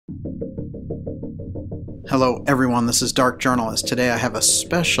Hello everyone, this is Dark Journalist. Today I have a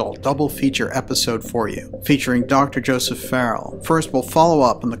special double feature episode for you, featuring Dr. Joseph Farrell. First, we'll follow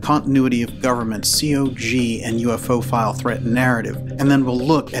up on the continuity of government COG and UFO file threat narrative, and then we'll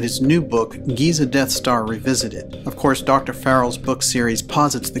look at his new book, Giza Death Star Revisited. Of course, Dr. Farrell's book series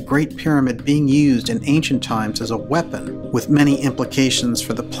posits the Great Pyramid being used in ancient times as a weapon, with many implications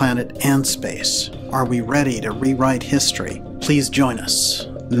for the planet and space. Are we ready to rewrite history? Please join us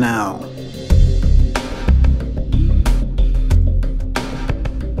now.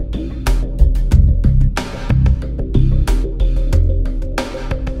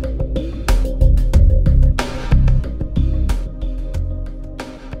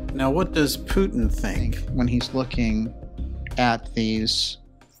 Now, what does Putin think when he's looking at these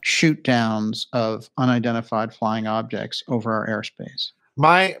shoot-downs of unidentified flying objects over our airspace?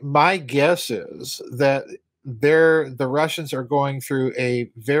 My guess is that the Russians are going through a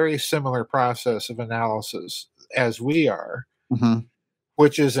very similar process of analysis as we are,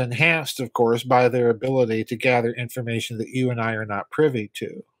 which is enhanced, of course, by their ability to gather information that you and I are not privy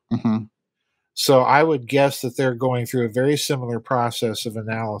to. So I would guess that they're going through a very similar process of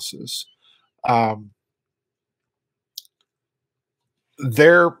analysis.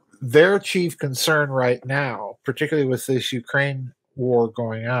 Their chief concern right now, particularly with this Ukraine war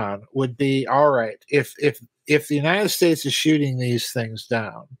going on, would be, all right, if the United States is shooting these things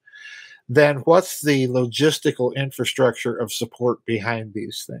down, then what's the logistical infrastructure of support behind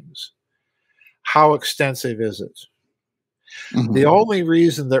these things? How extensive is it? The only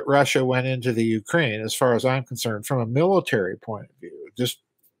reason that Russia went into the Ukraine, as far as I'm concerned, from a military point of view, just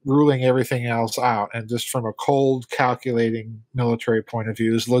ruling everything else out, and just from a cold, calculating military point of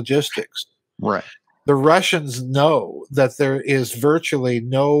view, is logistics. Right. The Russians know that there is virtually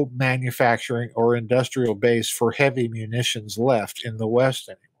no manufacturing or industrial base for heavy munitions left in the West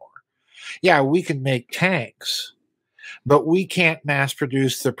anymore. Yeah, we can make tanks, but we can't mass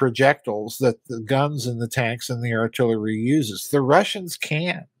produce the projectiles that the guns and the tanks and the artillery uses. The Russians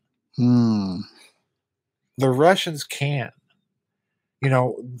can. The Russians can. You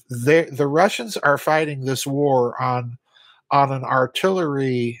know, the Russians are fighting this war on an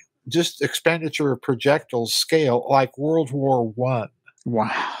artillery, just expenditure of projectiles scale like World War I.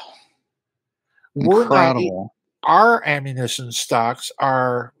 Wow. Incredible. Our ammunition stocks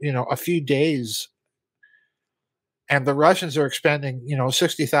are, a few days. And the Russians are expending,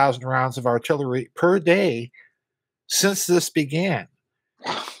 60,000 rounds of artillery per day since this began.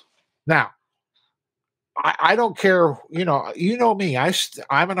 Now, I don't care, you know me.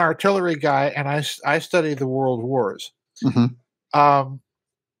 I'm an artillery guy, and I study the world wars.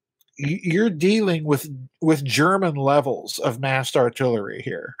 You're dealing with German levels of massed artillery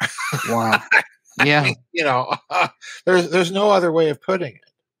here. Wow. Yeah. There's no other way of putting it.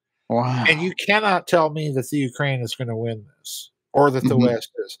 Wow. And you cannot tell me that the Ukraine is going to win this, or that the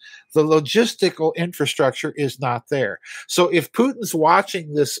West is. The logistical infrastructure is not there. So if Putin's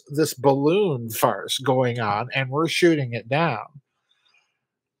watching this balloon farce going on and we're shooting it down,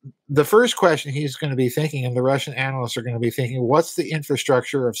 the first question he's going to be thinking, and the Russian analysts are going to be thinking, what's the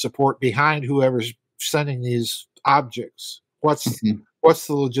infrastructure of support behind whoever's sending these objects? What's the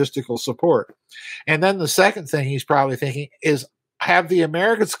logistical support? And then the second thing he's probably thinking is, have the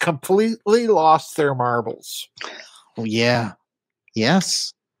Americans completely lost their marbles? Oh, yeah.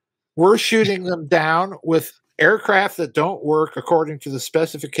 Yes. We're shooting them down with aircraft that don't work according to the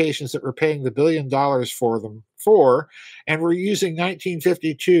specifications that we're paying the $1 billion for, and we're using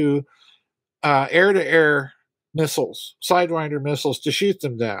 1952 air-to-air missiles, Sidewinder missiles, to shoot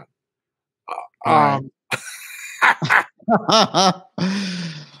them down.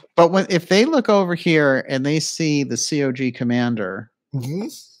 But if they look over here and they see the COG Commander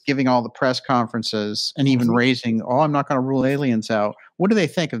giving all the press conferences and even raising, I'm not going to rule aliens out, what do they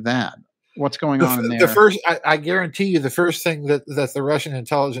think of that? What's going on in there? I guarantee you, the first thing that the Russian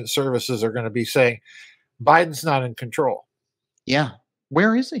intelligence services are going to be saying, Biden's not in control. Yeah.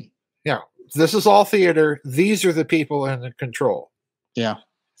 Where is he? Yeah. This is all theater. These are the people in control. Yeah.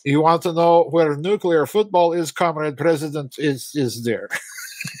 You want to know where nuclear football is, Comrade President, is there.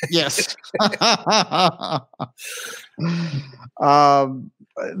 Yes.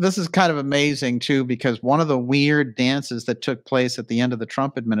 This is kind of amazing, too, because one of the weird dances that took place at the end of the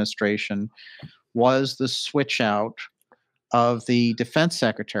Trump administration was the switch out of the defense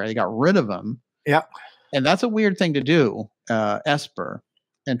secretary. They got rid of him. Yeah. And that's a weird thing to do, Esper.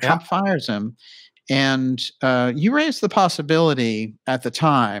 And Trump fires him. And you raised the possibility at the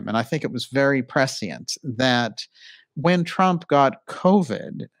time, and I think it was very prescient, that when Trump got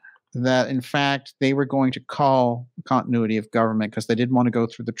COVID, that in fact they were going to call continuity of government because they didn't want to go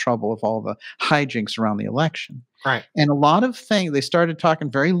through the trouble of all the hijinks around the election. Right. And a lot of things, they started talking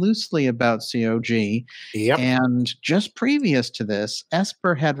very loosely about COG. Yep. And just previous to this,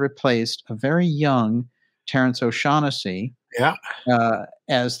 Esper had replaced a very young Terrence O'Shaughnessy Yeah.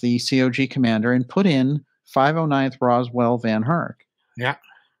 as the COG commander and put in 509th Roswell VanHerck. Yeah.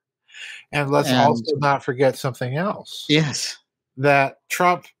 And let's also not forget something else. Yes. That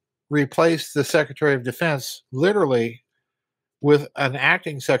Trump replaced the Secretary of Defense literally with an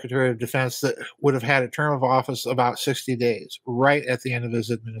acting Secretary of Defense that would have had a term of office about 60 days, right at the end of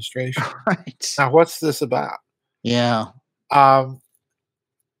his administration. Right. Now, what's this about? Yeah.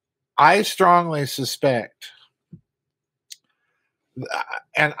 I strongly suspect,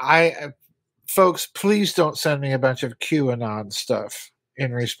 and folks, please don't send me a bunch of QAnon stuff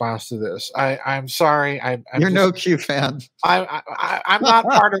in response to this. I'm sorry. You're just, no Q fan. I'm not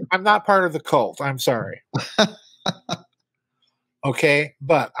part of. I'm not part of the cult. I'm sorry. Okay,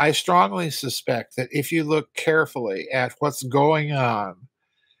 but I strongly suspect that if you look carefully at what's going on,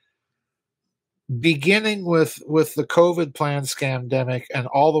 beginning with the COVID plan scamdemic and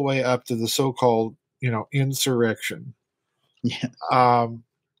all the way up to the so-called, insurrection. Yeah. And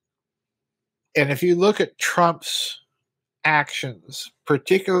if you look at Trump's actions,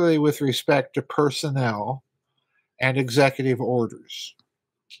 particularly with respect to personnel and executive orders,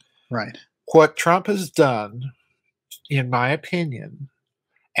 right, what Trump has done, in my opinion,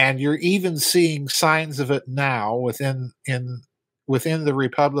 and you're even seeing signs of it now within the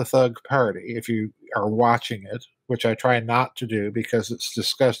Republican Party, if you are watching it, which I try not to do because it's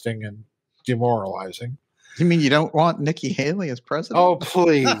disgusting and demoralizing. You mean you don't want Nikki Haley as president? Oh,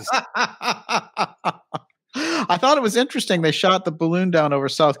 please. I thought it was interesting they shot the balloon down over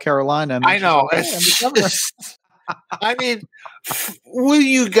South Carolina. And I know. I mean, will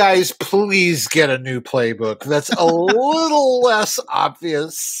you guys please get a new playbook that's a little less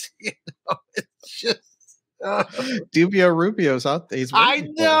obvious? It's just Dubio Rubio's out there. I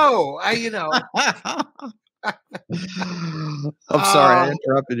know. I'm sorry, I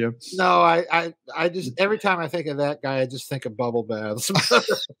interrupted you. No, I just every time I think of that guy, I just think of bubble baths.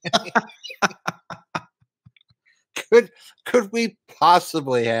 Could we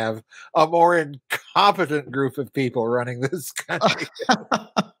possibly have a more incompetent group of people running this country?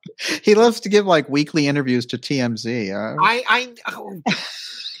 He loves to give like weekly interviews to TMZ.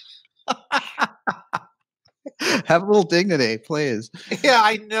 Have a little dignity, please. Yeah,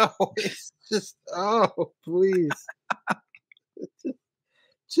 I know. It's just, please.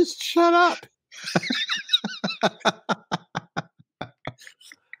 Just shut up.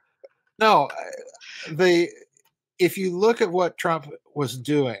 No, if you look at what Trump was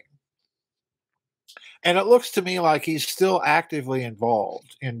doing, and it looks to me like he's still actively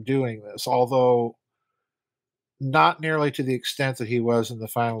involved in doing this, although not nearly to the extent that he was in the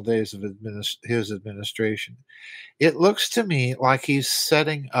final days of his administration. It looks to me like he's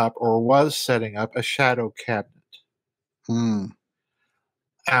setting up or was setting up a shadow cabinet.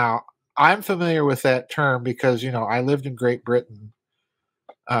 Now, I'm familiar with that term because, I lived in Great Britain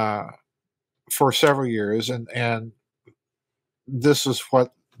for several years, and this is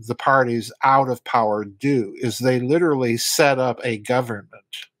what the parties out of power do, is they literally set up a government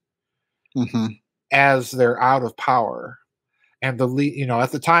as they're out of power. And at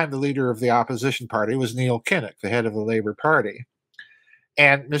the time, the leader of the opposition party was Neil Kinnock, the head of the Labour Party.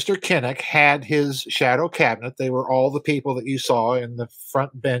 And Mr. Kinnock had his shadow cabinet. They were all the people that you saw in the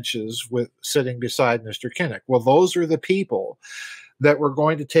front benches sitting beside Mr. Kinnock. Well, those are the people that were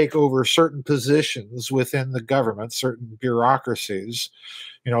going to take over certain positions within the government, certain bureaucracies,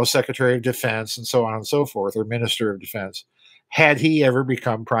 Secretary of Defense and so on and so forth, or Minister of Defense, had he ever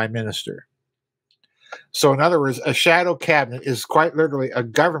become Prime Minister. So in other words, a shadow cabinet is quite literally a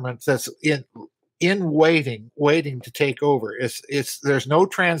government that's in waiting to take over. There's no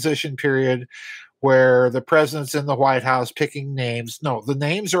transition period where the president's in the White House picking names. No, the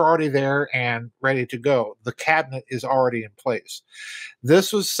names are already there and ready to go. The cabinet is already in place.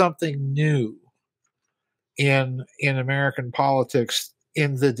 This was something new in American politics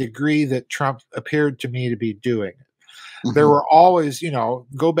in the degree that Trump appeared to me to be doing it. There were always,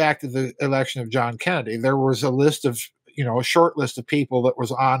 go back to the election of John Kennedy. There was a list of, a short list of people that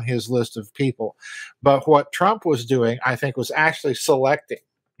was on his list of people. But what Trump was doing, I think, was actually selecting,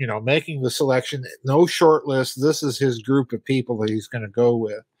 making the selection, no short list. This is his group of people that he's going to go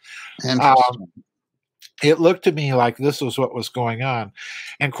with. It looked to me like this was what was going on.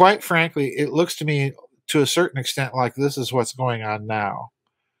 And quite frankly, it looks to me to a certain extent like this is what's going on now.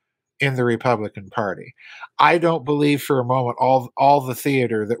 in the Republican Party. I don't believe for a moment all the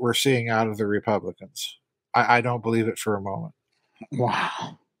theater that we're seeing out of the Republicans. I don't believe it for a moment.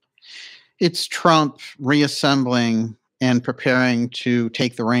 Wow. It's Trump reassembling and preparing to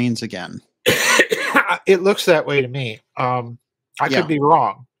take the reins again. It looks that way to me. I could be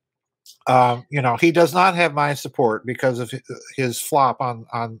wrong. He does not have my support because of his flop on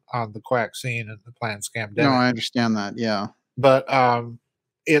the quack scene and the planned scam. No, I understand that. Yeah. But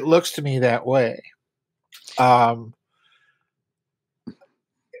it looks to me that way.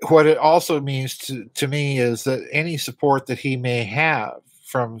 What it also means to me is that any support that he may have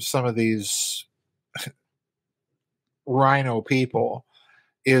from some of these rhino people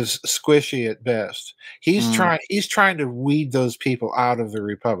is squishy at best. He's trying to weed those people out of the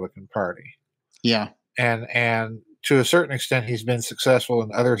Republican Party. Yeah. And to a certain extent he's been successful,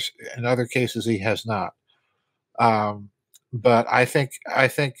 in other cases he has not. But I think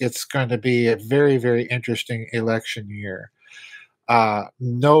it's going to be a very, very interesting election year.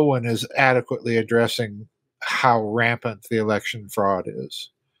 No one is adequately addressing how rampant the election fraud is.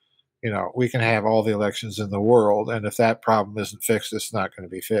 We can have all the elections in the world, and if that problem isn't fixed, it's not going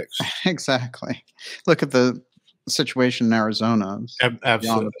to be fixed. Exactly. Look at the situation in Arizona.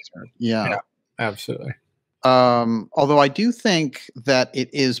 Absolutely. Yeah, absolutely. Although I do think that it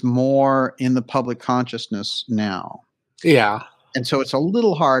is more in the public consciousness now. Yeah. And so it's a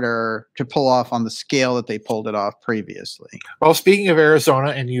little harder to pull off on the scale that they pulled it off previously. Well, speaking of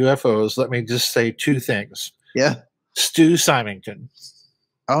Arizona and UFOs, let me just say two things. Yeah. Stu Symington.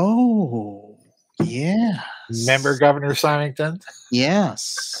 Oh, yeah. Remember Governor Symington?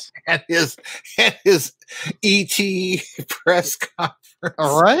 Yes. and his ET press conference.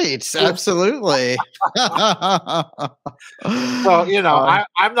 Right. Absolutely. So,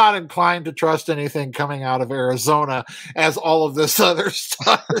 I'm not inclined to trust anything coming out of Arizona as all of this other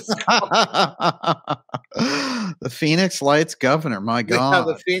stuff is the Phoenix Lights governor, my God.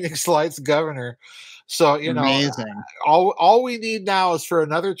 Yeah, the Phoenix Lights governor. So, amazing. All we need now is for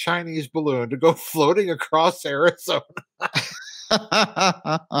another Chinese balloon to go floating across Arizona.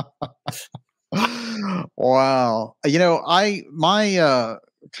 Wow. My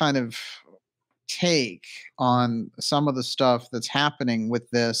kind of take on some of the stuff that's happening with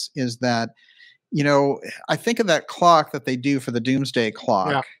this is that, I think of that clock that they do for the doomsday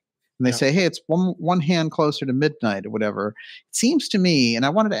clock. Yeah. And they say, hey, it's one hand closer to midnight or whatever. It seems to me, and I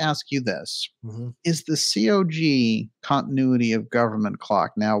wanted to ask you this, is the COG continuity of government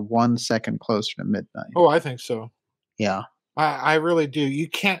clock now 1 second closer to midnight? Oh, I think so. Yeah. I really do.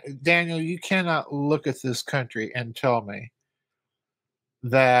 Daniel, you cannot look at this country and tell me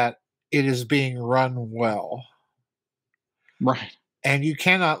that it is being run well. Right. And you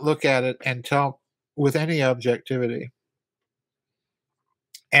cannot look at it and tell with any objectivity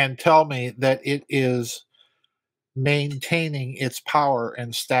and tell me that it is maintaining its power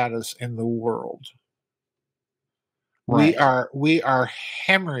and status in the world. Right. We are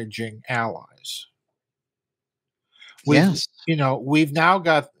hemorrhaging allies. Yes. We've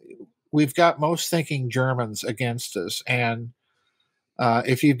got most thinking Germans against us, and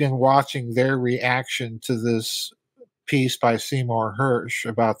if you've been watching their reaction to this piece by Seymour Hersh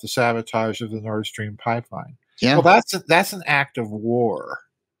about the sabotage of the Nord Stream pipeline, well, that's an act of war.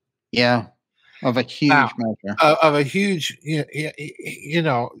 Yeah, of a huge measure. Of a huge,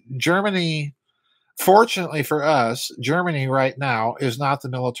 Germany. Fortunately for us, Germany right now is not the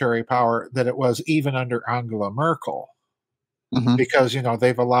military power that it was even under Angela Merkel, because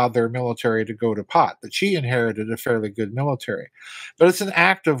they've allowed their military to go to pot. But she inherited a fairly good military. But it's an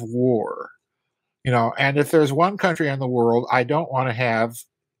act of war, And if there's one country in the world I don't want to have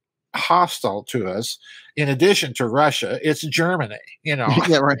hostile to us, in addition to Russia, it's Germany. Yeah,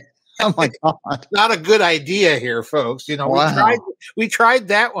 right. Oh my God! Not a good idea here, folks. Wow. we tried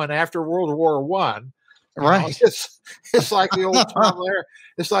that one after World War One. Right. It's like the old Tom Lehrer.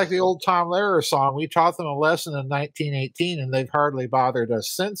 It's like the old Tom Lehrer song. We taught them a lesson in 1918, and they've hardly bothered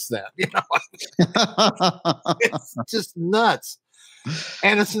us since then. It's just nuts,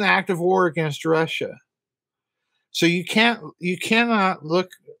 and it's an act of war against Russia. So you cannot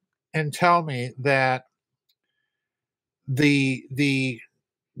look and tell me that the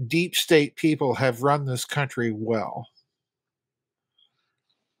deep state people have run this country well.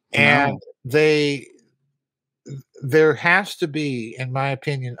 And there has to be, in my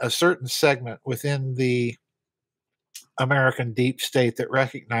opinion, a certain segment within the American deep state that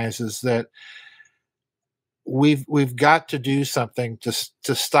recognizes that we've got to do something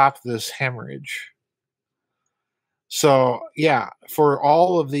to stop this hemorrhage. So, yeah, for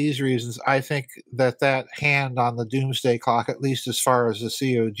all of these reasons, I think that that hand on the doomsday clock, at least as far as the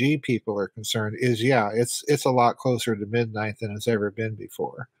COG people are concerned, is, yeah, it's a lot closer to midnight than it's ever been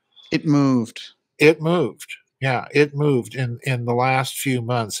before. It moved. It moved. Yeah, it moved in the last few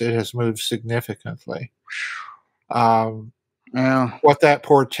months. It has moved significantly. Yeah. What that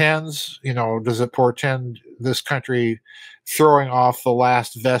portends, does it portend this country throwing off the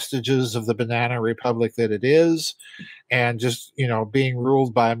last vestiges of the banana republic that it is, and just being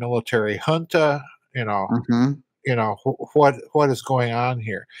ruled by a military junta? Mm-hmm. What is going on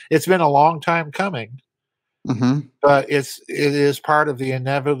here? It's been a long time coming, Mm-hmm. but it is part of the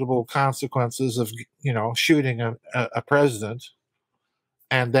inevitable consequences of shooting a president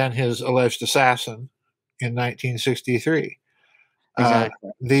and then his alleged assassin in 1963. Exactly.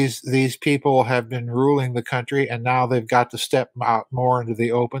 These people have been ruling the country, and now they've got to step out more into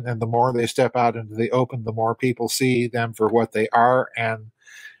the open. And the more they step out into the open, the more people see them for what they are. And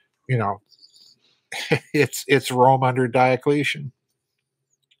it's Rome under Diocletian.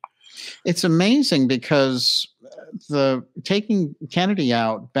 It's amazing because the taking Kennedy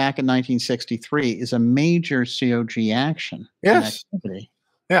out back in 1963 is a major COG action. Yes. Activity.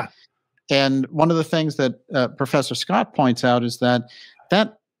 Yeah. And one of the things that Professor Scott points out is that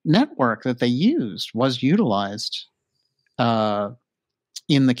that network that they used was utilized in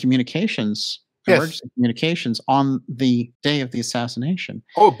the communications, emergency communications, on the day of the assassination.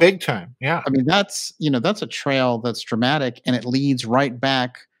 Oh, big time! Yeah, I mean that's a trail that's dramatic, and it leads right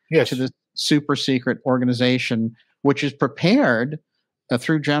back to this super secret organization, which is prepared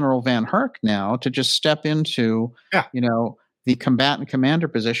through General VanHerck now to just step into the combatant commander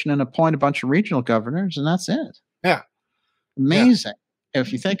position and appoint a bunch of regional governors, and that's it. Yeah. Amazing.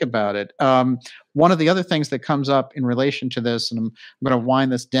 If you think about it. One of the other things that comes up in relation to this, and I'm going to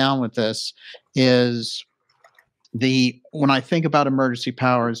wind this down with this, is when I think about emergency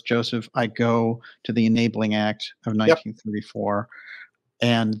powers, Joseph, I go to the Enabling Act of 1934.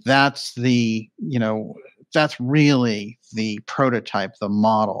 And that's that's really the prototype, the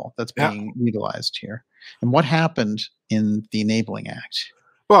model that's being utilized here. And what happened in the Enabling Act?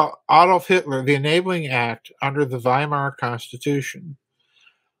 Well, Adolf Hitler, the Enabling Act under the Weimar Constitution,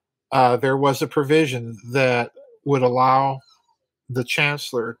 there was a provision that would allow the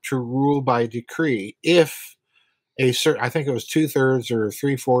chancellor to rule by decree if I think it was 2/3 or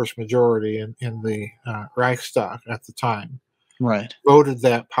 3/4 majority in the Reichstag at the time, right, voted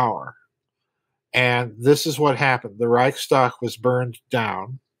that power. And this is what happened. The Reichstag was burned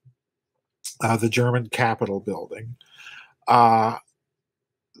down, the German Capitol building.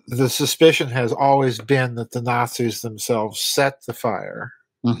 The suspicion has always been that the Nazis themselves set the fire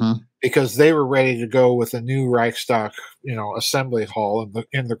because they were ready to go with a new Reichstag, assembly hall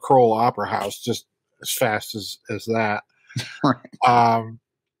in the Kroll Opera House just as fast as that. Right.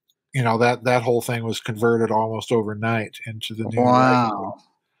 That whole thing was converted almost overnight into the new Reichstag.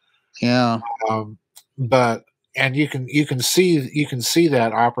 Yeah. And you can see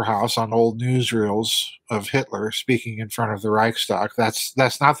that opera house on old newsreels of Hitler speaking in front of the Reichstag. That's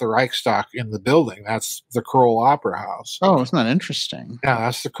not the Reichstag in the building. That's the Kroll Opera House. Oh, isn't that interesting? Yeah,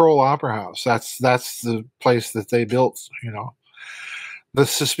 that's the Kroll Opera House. That's the place that they built. The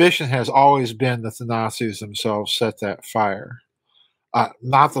suspicion has always been that the Nazis themselves set that fire.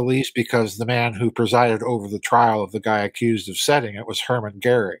 Not the least because the man who presided over the trial of the guy accused of setting it was Hermann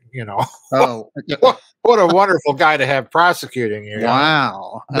Goering. Oh, what a wonderful guy to have prosecuting you.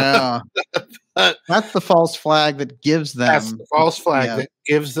 Wow. That's the false flag that gives them. That's the false flag that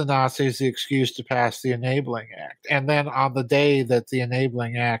gives the Nazis the excuse to pass the Enabling Act. And then on the day that the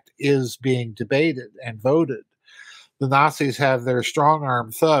Enabling Act is being debated and voted, the Nazis have their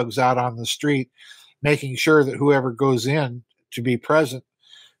strong-arm thugs out on the street making sure that whoever goes in to be present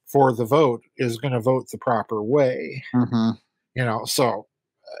for the vote is going to vote the proper way. So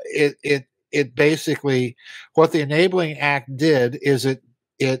it basically, what the Enabling Act did is it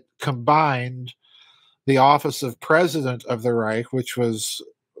combined the office of President of the Reich, which was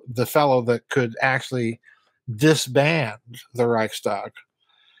the fellow that could actually disband the Reichstag,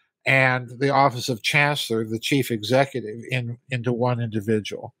 and the office of Chancellor, the chief executive, into one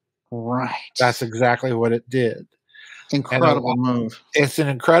individual. Right. That's exactly what it did. Incredible move. It's an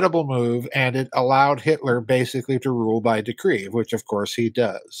incredible move, and it allowed Hitler basically to rule by decree, which of course he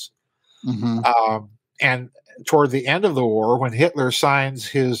does. And toward the end of the war, when Hitler signs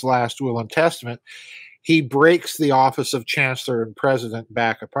his last will and testament, he breaks the office of Chancellor and President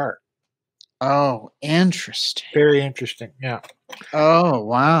back apart. Oh, interesting. Very interesting. Yeah. Oh,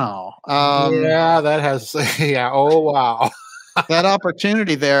 wow. Yeah, that has. Yeah. Oh, wow. that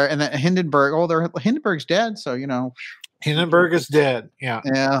opportunity there, and that Hindenburg. Oh, Hindenburg's dead, so Hindenburg is dead. Yeah,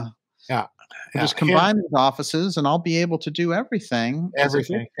 yeah. yeah, We'll yeah. just combine these offices, and I'll be able to do everything as a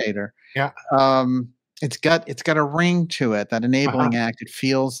Everything. dictator. Yeah. It's got a ring to it. That enabling act. It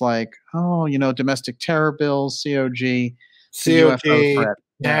feels like domestic terror bills, COG, the UFO COG, threat.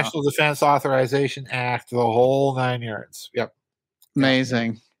 Yeah, National Defense Authorization Act, the whole 9 yards. Yep. Yeah.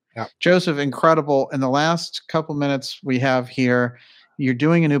 amazing. Yeah. Joseph, incredible. In the last couple minutes we have here, you're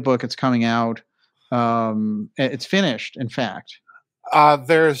doing a new book. It's coming out. It's finished, in fact.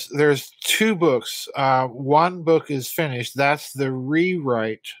 There's 2 books. One book is finished. That's the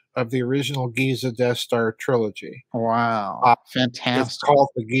rewrite of the original Giza Death Star trilogy. Wow, It's fantastic. called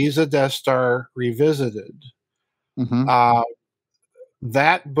the Giza Death Star Revisited. Mm-hmm.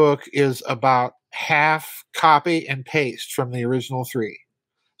 That book is about half copy and paste from the original 3.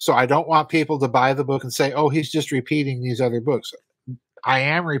 So I don't want people to buy the book and say, "Oh, he's just repeating these other books." I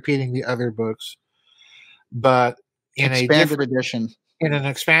am repeating the other books, but in Expanded edition. in an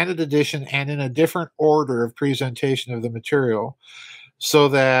expanded edition and in a different order of presentation of the material, so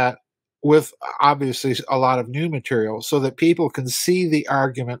that with obviously a lot of new material, so that people can see the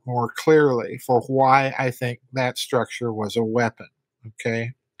argument more clearly for why I think that structure was a weapon.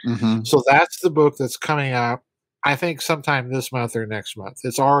 Okay. Mm-hmm. So that's the book that's coming out, I think sometime this month or next month.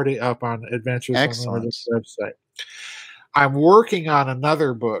 It's already up on Adventures Unlimited website. I'm working on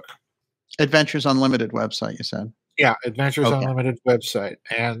another book. Adventures Unlimited website, you said? Yeah, Adventures Unlimited website.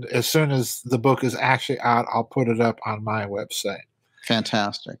 And as soon as the book is actually out, I'll put it up on my website.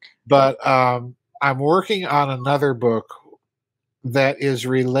 Fantastic. But I'm working on another book that is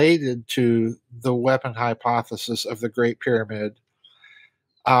related to the weapon hypothesis of the Great Pyramid.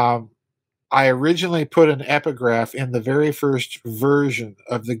 I originally put an epigraph in the very first version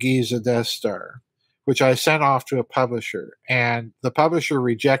of the Giza Death Star, which I sent off to a publisher, and the publisher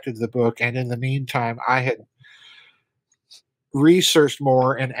rejected the book. And in the meantime, I had researched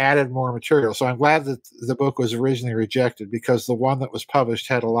more and added more material. So I'm glad that the book was originally rejected, because the one that was published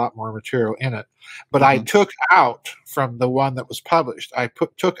had a lot more material in it. But I took out from the one that was published,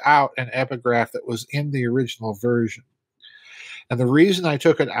 took out an epigraph that was in the original version. And the reason I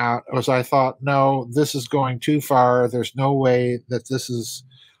took it out was I thought, no, this is going too far. There's no way that this is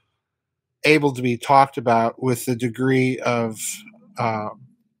able to be talked about with the degree of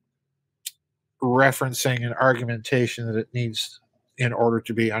referencing and argumentation that it needs in order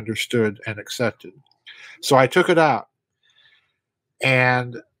to be understood and accepted. So I took it out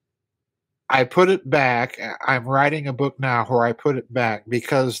and I put it back. I'm writing a book now where I put it back,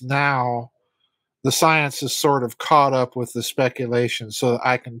 because now the science is sort of caught up with the speculation, so that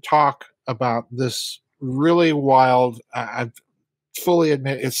I can talk about this really wild. I fully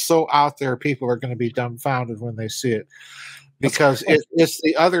admit it's so out there, people are going to be dumbfounded when they see it, because it's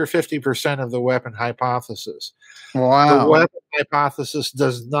the other 50% of the weapon hypothesis. Wow. The weapon hypothesis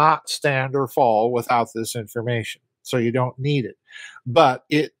does not stand or fall without this information, so you don't need it. But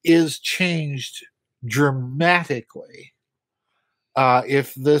it is changed dramatically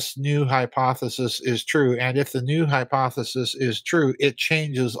if this new hypothesis is true. And if the new hypothesis is true, it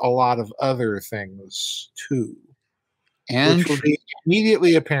changes a lot of other things too, which will be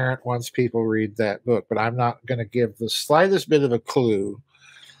immediately apparent once people read that book. But I'm not going to give the slightest bit of a clue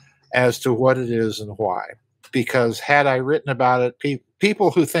as to what it is and why, because had I written about it,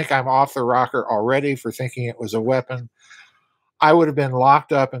 people who think I'm off the rocker already for thinking it was a weapon, I would have been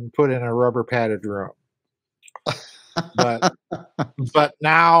locked up and put in a rubber padded room. But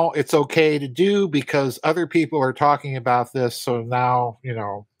now it's okay to do, because other people are talking about this. So now,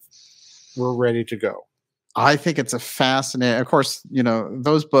 we're ready to go. I think it's a fascinating, of course,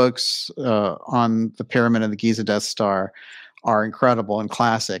 those books on the pyramid and the Giza Death Star are incredible and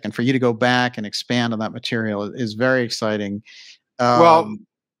classic. And for you to go back and expand on that material is very exciting. Well,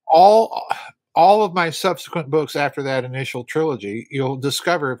 all of my subsequent books after that initial trilogy, you'll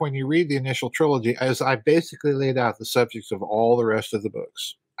discover when you read the initial trilogy, as I basically laid out the subjects of all the rest of the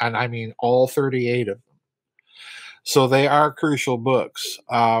books. And I mean all 38 of them. So they are crucial books.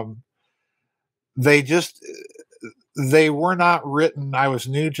 They were not written. I was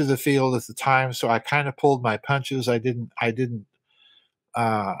new to the field at the time, so I kind of pulled my punches. I didn't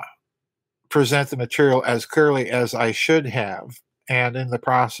present the material as clearly as I should have, and in the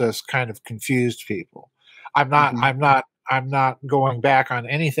process kind of confused people. I'm not going back on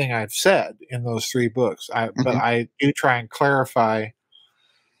anything I've said in those 3 books. But I do try and clarify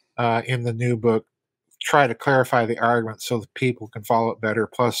in the new book, try to clarify the argument so that people can follow it better,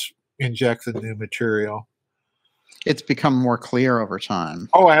 plus inject the new material. It's become more clear over time.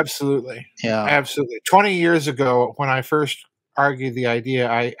 Oh, absolutely. Yeah. Absolutely. 20 years ago, when I first argue the idea,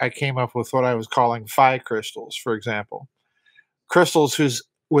 I came up with what I was calling phi crystals, for example. Crystals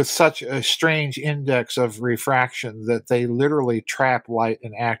with such a strange index of refraction that they literally trap light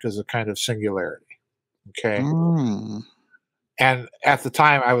and act as a kind of singularity. Okay. Mm. And at the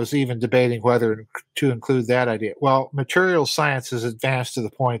time, I was even debating whether to include that idea. Well, material science has advanced to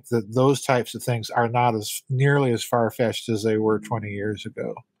the point that those types of things are not as nearly as far-fetched as they were 20 years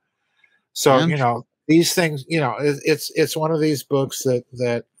ago. So, And you know, these things, you know, it's one of these books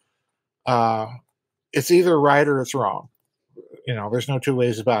that it's either right or it's wrong. You know, there's no two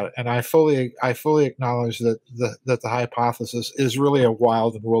ways about it. And I fully acknowledge that the hypothesis is really a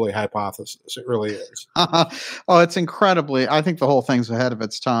wild and woolly hypothesis. It really is. Oh, it's incredibly. I think the whole thing's ahead of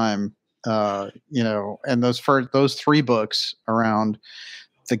its time. You know, and those 3 books around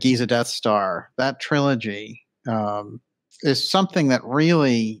the Giza Death Star, that trilogy, is something that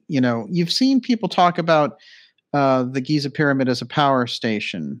really, you know, you've seen people talk about the Giza Pyramid as a power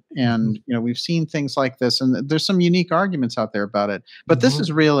station, and you know, we've seen things like this, and there's some unique arguments out there about it. But this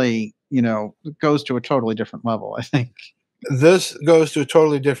is really, you know, goes to a totally different level, I think. This goes to a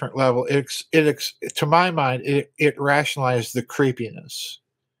totally different level. To my mind, it rationalized the creepiness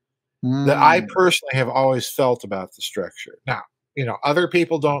that I personally have always felt about the structure. Now, you know, other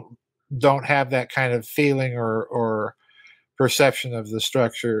people don't have that kind of feeling or perception of the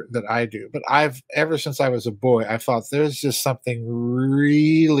structure that I do. But ever since I was a boy, I thought there's just something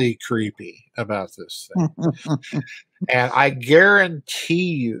really creepy about this thing. And I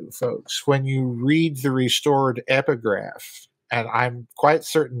guarantee you, folks, when you read the restored epigraph, and I'm quite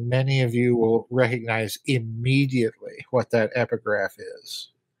certain many of you will recognize immediately what that epigraph is.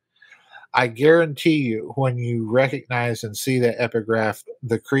 I guarantee you, when you recognize and see that epigraph,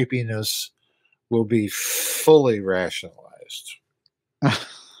 the creepiness will be fully rationalized.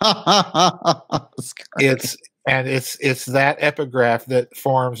 It's that epigraph that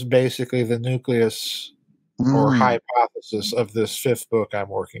forms basically the nucleus or hypothesis of this 5th book I'm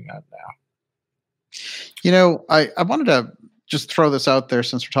working on now. You know, I wanted to just throw this out there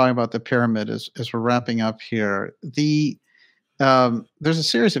since we're talking about the pyramid as we're wrapping up here. There's a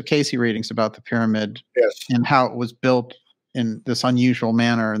series of Casey readings about the pyramid, yes, and how it was built in this unusual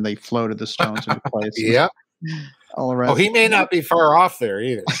manner, and they floated the stones into place. Yeah. All around. Oh, he may not be far off there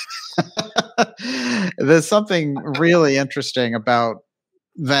either. There's something really interesting about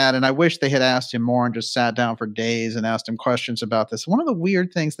that, and I wish they had asked him more and just sat down for days and asked him questions about this. One of the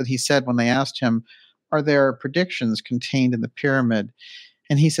weird things that he said when they asked him, are there predictions contained in the pyramid?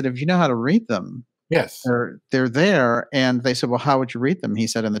 And he said, if you know how to read them, yes, they're there. And they said, well, how would you read them? He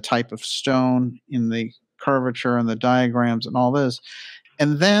said, in the type of stone, in the curvature, and the diagrams, and all this.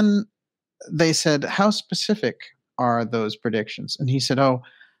 And then they said, how specific are those predictions? And he said, oh,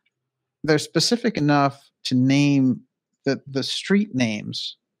 they're specific enough to name the street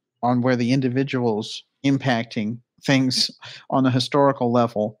names on where the individuals impacting things on a historical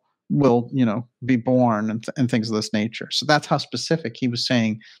level will, you know, be born, and things of this nature. So that's how specific he was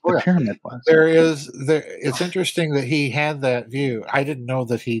saying the pyramid was. It's interesting that he had that view. I didn't know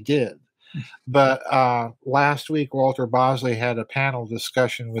that he did. But last week, Walter Bosley had a panel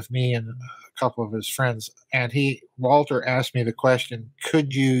discussion with me and a couple of his friends, and Walter asked me the question,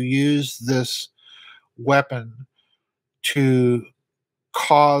 could you use this weapon to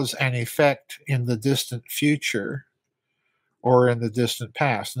cause an effect in the distant future or in the distant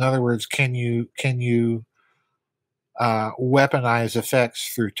past? In other words, can you weaponize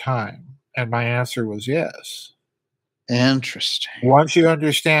effects through time? And my answer was yes. Interesting. Once you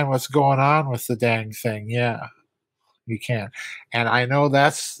understand what's going on with the dang thing, yeah, you can. And I know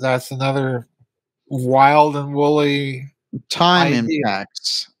that's another wild and woolly time idea.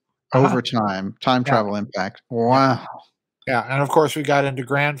 Impacts over time travel impact. Wow. Yeah, and of course we got into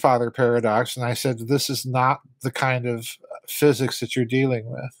grandfather paradox, and I said this is not the kind of physics that you're dealing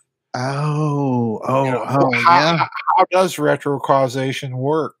with. Yeah. How does retrocausation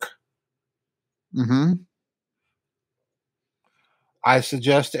work? Mm-hmm. I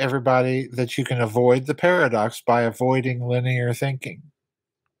suggest to everybody that you can avoid the paradox by avoiding linear thinking.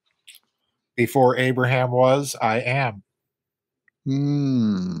 Before Abraham was, I am.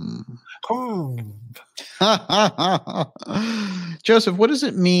 Joseph, what does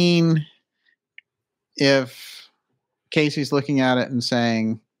it mean if Casey's looking at it and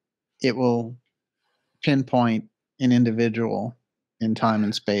saying it will pinpoint an individual in time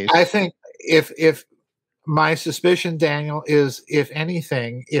and space? I think if my suspicion, Daniel, is if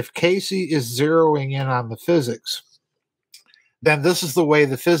anything, if Casey is zeroing in on the physics, then this is the way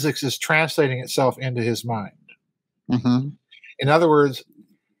the physics is translating itself into his mind. Mm-hmm. In other words,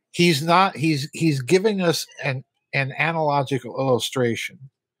 he's giving us an analogical illustration.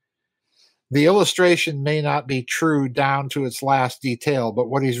 The illustration may not be true down to its last detail, but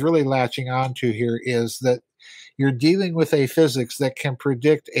what he's really latching onto here is that you're dealing with a physics that can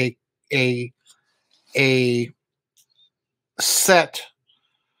predict a set,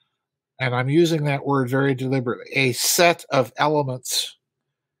 and I'm using that word very deliberately, a set of elements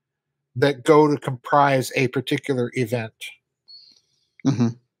that go to comprise a particular event. Mm-hmm.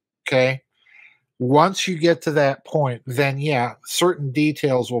 Okay? Once you get to that point, then yeah, certain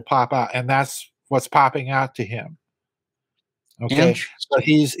details will pop out, and that's what's popping out to him. Okay, but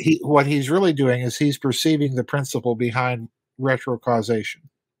what he's really doing is he's perceiving the principle behind retrocausation.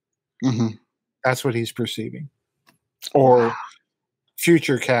 Mm-hmm. That's what he's perceiving, or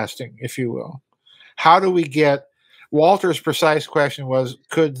future casting, if you will. How do we get? Walter's precise question was,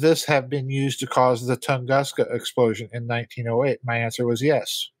 could this have been used to cause the Tunguska explosion in 1908? My answer was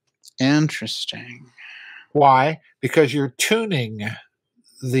yes. Interesting. Why? Because you're tuning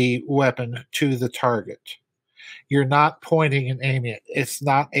the weapon to the target. You're not pointing and aiming it. It's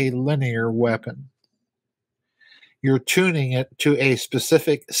not a linear weapon. You're tuning it to a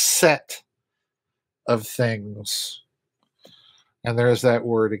specific set of things. And there's that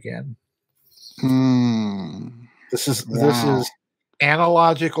word again. This is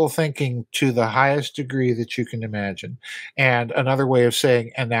analogical thinking to the highest degree that you can imagine. And another way of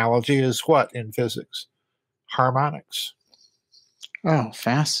saying analogy is what in physics? Harmonics. Oh,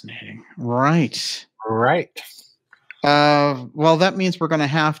 fascinating. Right. Right. Well, that means we're going to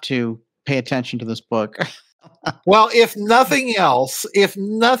have to pay attention to this book. Well, if nothing else,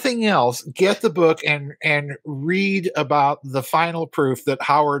 get the book and read about the final proof that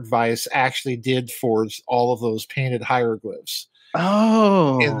Howard Weiss actually did forge all of those painted hieroglyphs.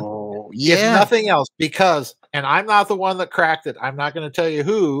 Oh, yeah. If nothing else, because, and I'm not the one that cracked it. I'm not going to tell you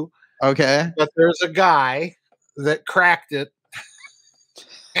who. Okay. But there's a guy that cracked it,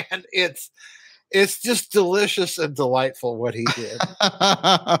 and it's just delicious and delightful what he did.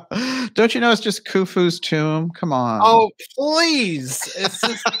 Don't you know it's just Khufu's tomb? Come on. Oh, please. It's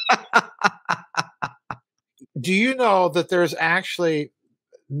just... Do you know that there's actually,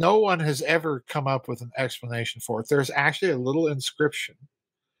 no one has ever come up with an explanation for it. There's actually a little inscription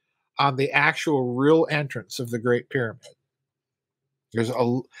on the actual real entrance of the Great Pyramid.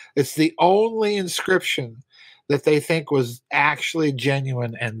 It's the only inscription that they think was actually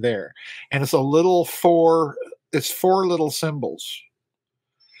genuine and there. And it's four little symbols.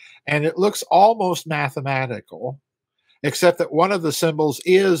 And it looks almost mathematical, except that one of the symbols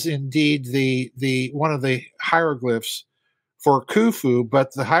is indeed the one of the hieroglyphs for Khufu,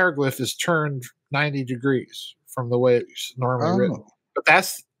 but the hieroglyph is turned 90 degrees from the way it's normally written. But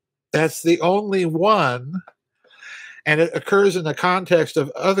that's the only one, and it occurs in the context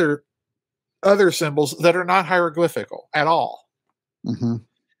of other symbols that are not hieroglyphical at all. Mm-hmm.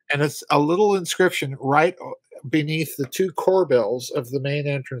 And it's a little inscription right beneath the two corbels of the main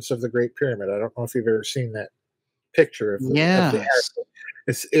entrance of the Great Pyramid. I don't know if you've ever seen that picture of the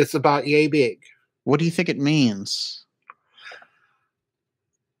it's about yay big. What do you think it means?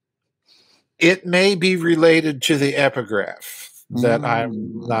 It may be related to the epigraph that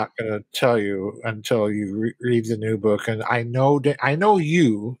I'm not going to tell you until you read the new book. And I know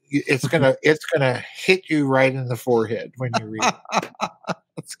you. It's gonna hit you right in the forehead when you read it.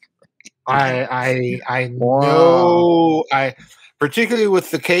 That's great. I know. I particularly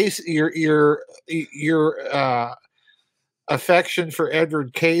with the case your affection for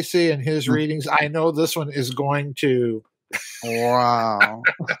Edward Casey and his readings. I know this one is going to. Wow.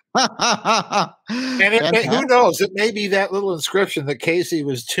 And who knows? It may be that little inscription that Casey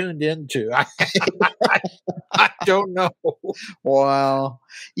was tuned into. I don't know. Wow.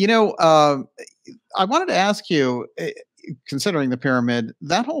 I wanted to ask you, considering the pyramid,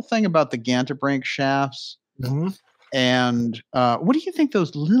 that whole thing about the Ganterbrink shafts, and what do you think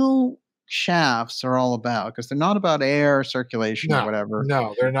those little shafts are all about? Because they're not about air circulation or whatever.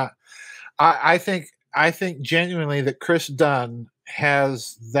 No, they're not. I think genuinely that Chris Dunn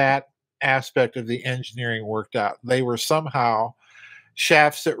has that aspect of the engineering worked out. They were somehow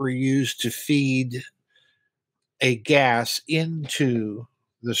shafts that were used to feed a gas into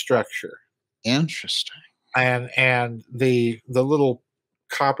the structure. Interesting. And the little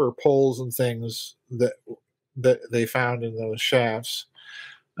copper poles and things that they found in those shafts,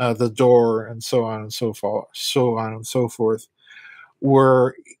 the door and so on and so forth,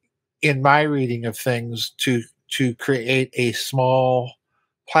 were, in my reading of things, to create a small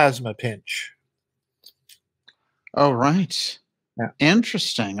plasma pinch. Oh, right. Yeah.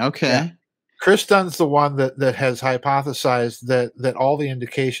 Interesting. Okay. Yeah. Chris Dunn's the one that has hypothesized that all the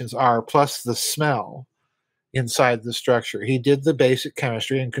indications are, plus the smell, inside the structure. He did the basic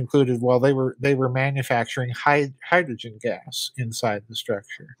chemistry and concluded, well, they were manufacturing hydrogen gas inside the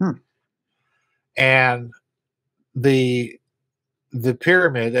structure. And the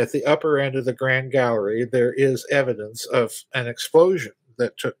pyramid at the upper end of the Grand Gallery, there is evidence of an explosion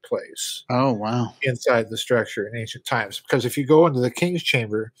that took place. Oh, wow. Inside the structure in ancient times. Because if you go into the King's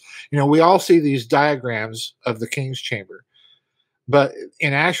Chamber, we all see these diagrams of the King's Chamber. But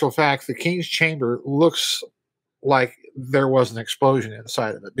in actual fact, the King's Chamber looks like there was an explosion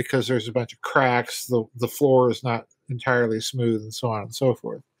inside of it because there's a bunch of cracks. The floor is not entirely smooth and so on and so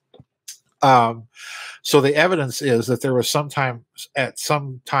forth. So the evidence is that there was at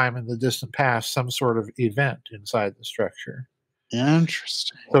some time in the distant past, some sort of event inside the structure.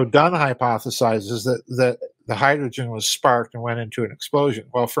 Interesting. So Dunn hypothesizes that the hydrogen was sparked and went into an explosion.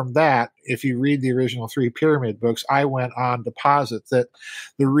 Well, from that, if you read the original 3 pyramid books, I went on to posit that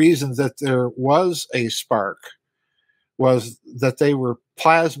the reason that there was a spark was that they were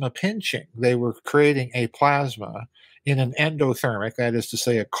plasma pinching. They were creating a plasma in an endothermic, that is to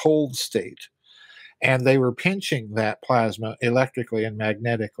say, a cold state. And they were pinching that plasma electrically and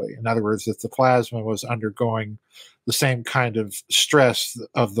magnetically. In other words, that the plasma was undergoing the same kind of stress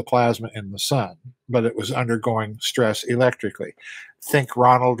of the plasma in the sun, but it was undergoing stress electrically. Think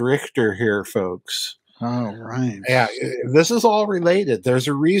Ronald Richter here, folks. Oh, right. Yeah, this is all related. There's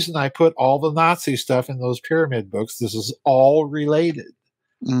a reason I put all the Nazi stuff in those pyramid books. This is all related.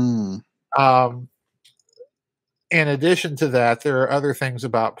 In addition to that, there are other things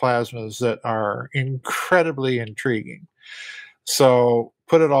about plasmas that are incredibly intriguing. So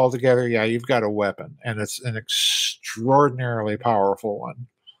put it all together, yeah, you've got a weapon, and it's an extraordinarily powerful one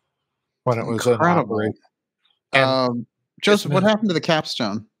when it was in operation. Joseph, what happened to the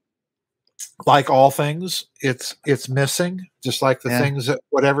capstone? Like all things, it's missing, just like the things that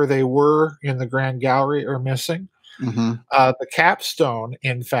whatever they were in the Grand Gallery are missing. The capstone,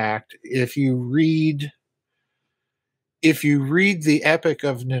 in fact, if you read the Epic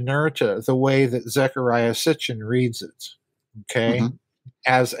of Ninurta the way that Zechariah Sitchin reads it, okay,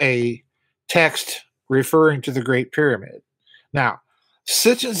 as a text referring to the Great Pyramid. Now,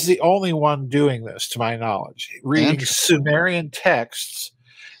 Sitchin's the only one doing this, to my knowledge, reading Sumerian texts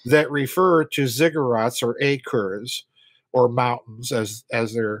that refer to ziggurats or acres or mountains, as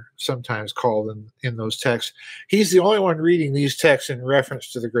they're sometimes called in those texts. He's the only one reading these texts in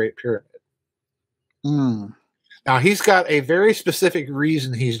reference to the Great Pyramid. Now, he's got a very specific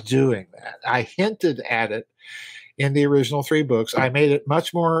reason he's doing that. I hinted at it in the original 3 books. I made it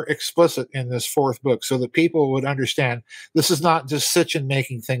much more explicit in this 4th book so that people would understand this is not just Sitchin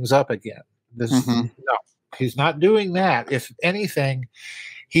making things up again. No, he's not doing that. If anything,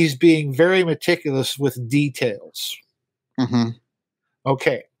 he's being very meticulous with details.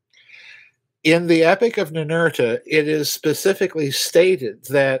 Okay. In the Epic of Ninurta, it is specifically stated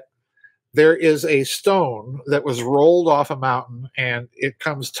that there is a stone that was rolled off a mountain and it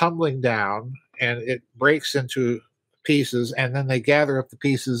comes tumbling down and it breaks into pieces, and then they gather up the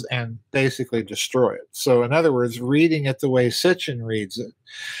pieces and basically destroy it. So in other words, reading it the way Sitchin reads it,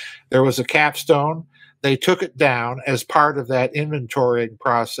 there was a capstone. They took it down as part of that inventorying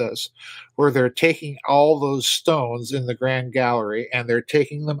process where they're taking all those stones in the Grand Gallery and they're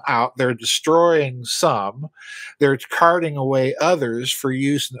taking them out. They're destroying some. They're carting away others for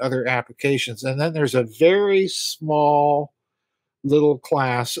use in other applications. And then there's a very small little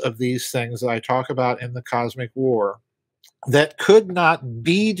class of these things that I talk about in the Cosmic War that could not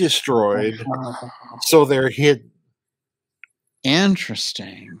be destroyed, so they're hidden.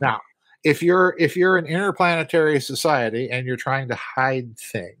 Interesting. Now, if you're an interplanetary society and you're trying to hide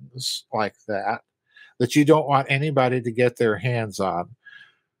things like that you don't want anybody to get their hands on,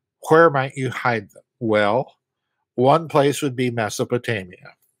 where might you hide them? Well, one place would be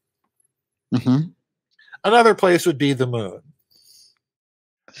Mesopotamia. Another place would be the moon.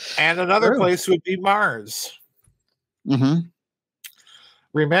 And another place would be Mars.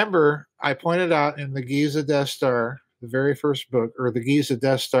 Remember, I pointed out in the Giza Death Star, the very first book, or the Giza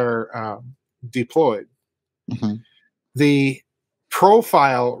Death Star Deployed, the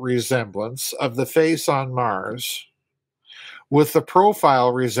profile resemblance of the face on Mars with the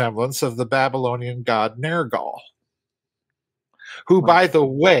profile resemblance of the Babylonian god Nergal, who, by the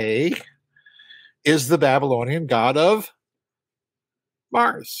way, is the Babylonian god of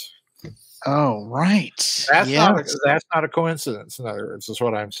Mars. Oh, right. That's not a coincidence, in other words, is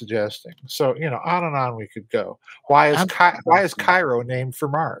what I'm suggesting. So, on and on we could go. Why is Cairo named for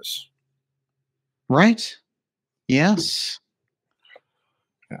Mars? Right. Yes.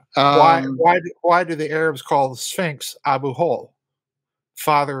 Yeah. Why do the Arabs call the Sphinx Abu Hol,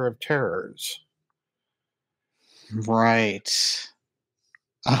 father of terrors? Right.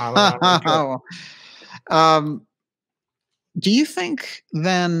 On and on we go. um, do you think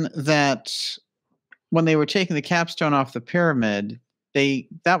then that when they were taking the capstone off the pyramid,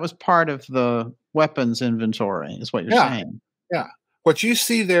 that was part of the weapons inventory, is what you're Yeah, saying? yeah. What you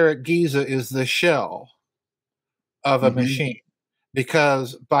see there at Giza is the shell of a Mm-hmm. machine,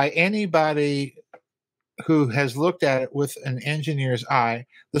 because by anybody who has looked at it with an engineer's eye,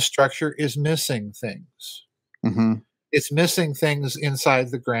 the structure is missing things. Mm-hmm. It's missing things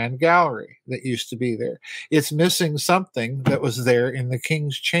inside the grand gallery that used to be there. It's missing something that was there in the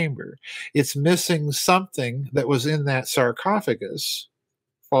king's chamber. It's missing something that was in that sarcophagus,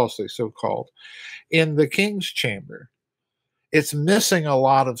 falsely so called, in the king's chamber. It's missing a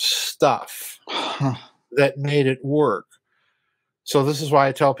lot of stuff that made it work. So this is why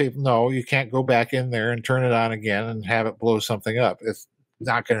I tell people, no, you can't go back in there and turn it on again and have it blow something up. It's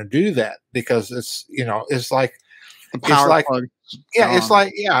not going to do that, because it's, it's like, The power plug.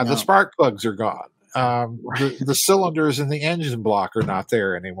 the spark plugs are gone. The cylinders in the engine block are not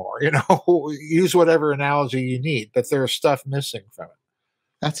there anymore. Use whatever analogy you need, but there's stuff missing from it.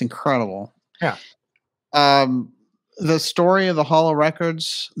 That's incredible. Yeah. The story of the Hall of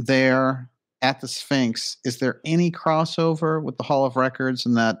Records there at the Sphinx, is there any crossover with the Hall of Records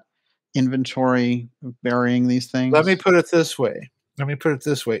and that inventory of burying these things? Let me put it this way.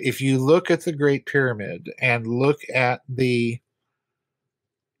 If you look at the Great Pyramid and look at the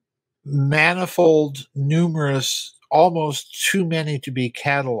manifold, numerous, almost too many to be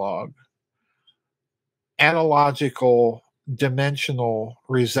cataloged, analogical, dimensional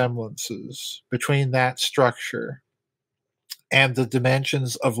resemblances between that structure and the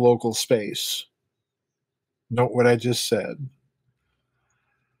dimensions of local space. Note what I just said.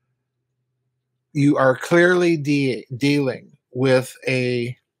 You are clearly dealing with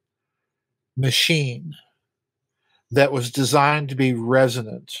a machine that was designed to be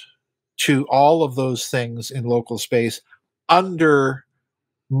resonant to all of those things in local space under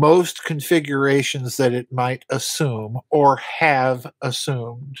most configurations that it might assume or have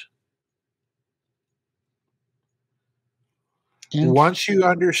assumed. Once you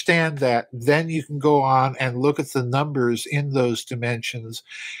understand that, then you can go on and look at the numbers in those dimensions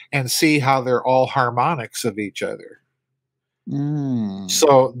and see how they're all harmonics of each other.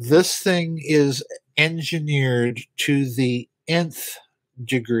 So this thing is engineered to the nth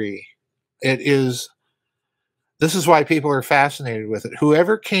degree. This is why people are fascinated with it.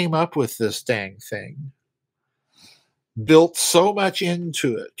 Whoever came up with this dang thing built so much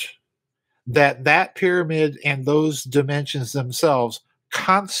into it that pyramid and those dimensions themselves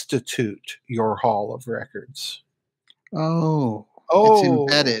constitute your Hall of Records. Oh, it's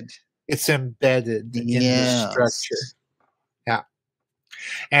embedded. It's embedded in the structure. Yeah.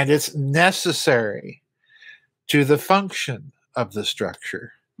 And it's necessary to the function of the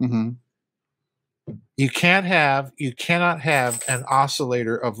structure. Mm-hmm. You cannot have an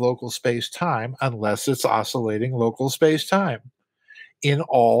oscillator of local space-time unless it's oscillating local space-time in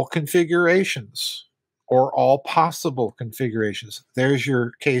all configurations or all possible configurations. There's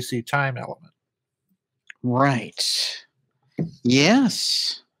your KC time element. Right.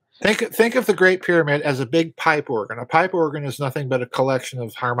 Yes. Think of the Great Pyramid as a big pipe organ. A pipe organ is nothing but a collection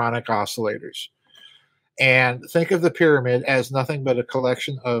of harmonic oscillators. And think of the pyramid as nothing but a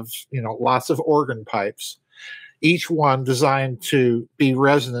collection of, lots of organ pipes, each one designed to be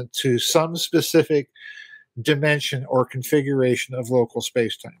resonant to some specific dimension or configuration of local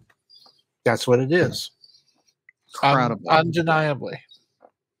space-time. That's what it is. Incredible. Undeniably.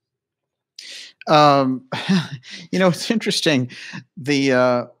 It's interesting.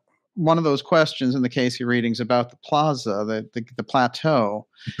 The one of those questions in the Casey readings about the plaza, the plateau.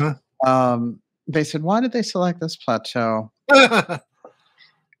 Mm-hmm. They said, why did they select this plateau?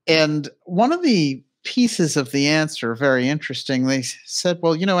 And one of the pieces of the answer, very interesting, they said,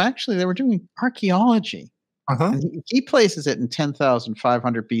 well, actually they were doing archaeology. Uh-huh. And he places it in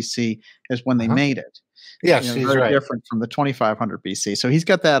 10,500 BC as when they made it. Yes, he's very right. Different from the 2,500 BC. So he's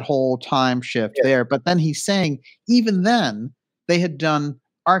got that whole time shift there. But then he's saying even then they had done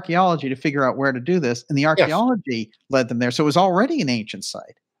archaeology to figure out where to do this, and the archaeology led them there. So it was already an ancient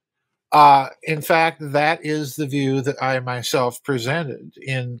site. In fact, that is the view that I myself presented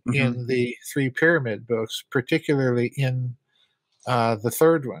in the three pyramid books, particularly in the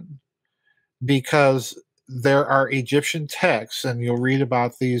third one, because there are Egyptian texts, and you'll read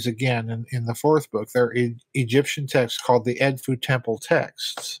about these again in the fourth book. There are Egyptian texts called the Edfu Temple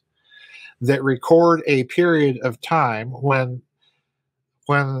texts that record a period of time when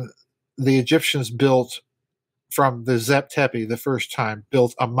the Egyptians built, from the Zep Tepi the first time,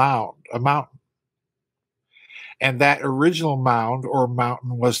 built a mountain. And that original mound or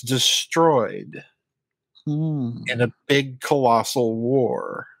mountain was destroyed in a big colossal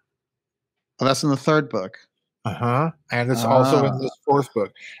war. Well, that's in the third book. And it's also in this fourth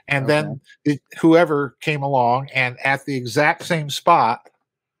book. And then whoever came along and at the exact same spot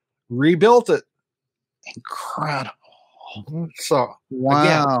rebuilt it. Incredible. So wow.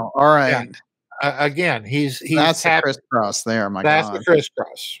 Again, all right. Yeah, again, he's that's a crisscross there. That's a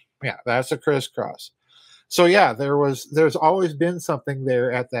crisscross. Yeah, that's a crisscross. So yeah, there's always been something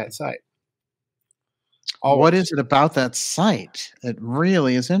there at that site. Always. What is it about that site? It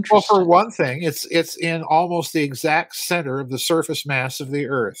really is interesting. Well, for one thing, it's in almost the exact center of the surface mass of the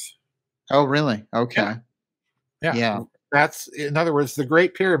Earth. Oh, really? Okay. Yeah. That's, in other words, the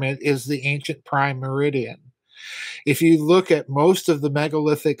Great Pyramid is the ancient prime meridian. If you look at most of the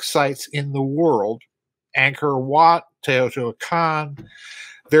megalithic sites in the world, Angkor Wat, Teotihuacan,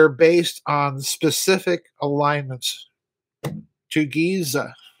 they're based on specific alignments to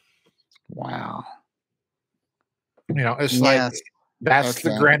Giza. Wow. You know, it's like that's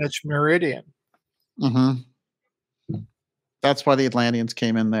the Greenwich Meridian. That's why the Atlanteans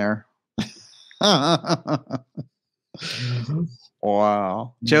came in there.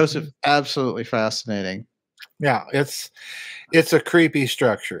 Wow. Joseph, absolutely fascinating. Yeah, it's a creepy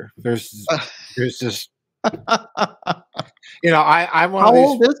structure. There's just you know, I'm one of these. How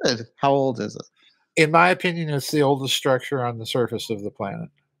old is it? How old is it? In my opinion, it's the oldest structure on the surface of the planet.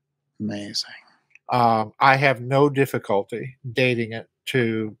 Amazing. I have no difficulty dating it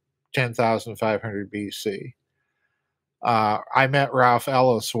to 10,500 BC. I met Ralph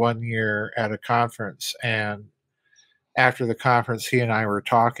Ellis one year at a conference, and after the conference, he and I were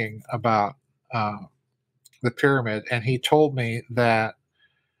talking about the pyramid, and he told me that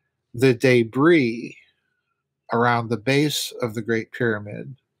the debris around the base of the Great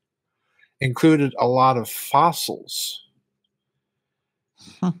Pyramid included a lot of fossils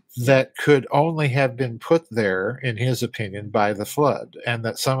that could only have been put there, in his opinion, by the flood, and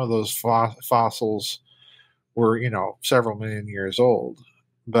that some of those fossils were, you know, several million years old.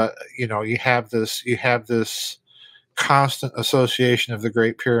 But you know, you have this constant association of the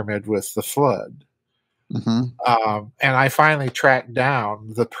Great Pyramid with the flood. And I finally tracked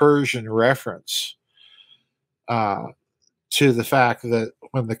down the Persian reference to the fact that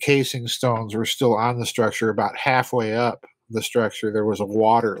when the casing stones were still on the structure, about halfway up the structure, there was a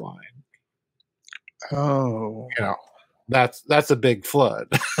water line. Oh, you know, that's a big flood.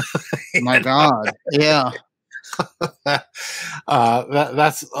 My God, yeah.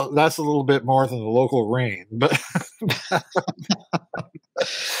 That's a little bit more than the local rain, but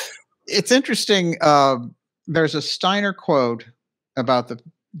it's interesting. There's a Steiner quote about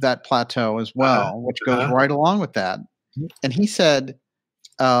that plateau as well, which goes right along with that. And he said,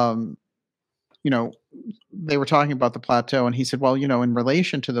 you know, they were talking about the plateau, and he said, well, you know, in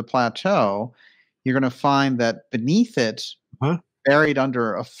relation to the plateau, you're going to find that beneath it, buried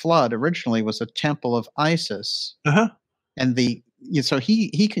under a flood, originally was a temple of Isis. And so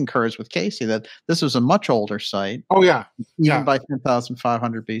he concurs with Casey that this was a much older site. Oh yeah, even by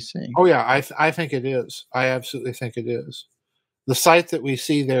 10,500 BC. Oh yeah, I think it is. I absolutely think it is. The site that we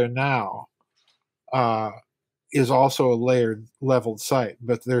see there now is also a leveled site,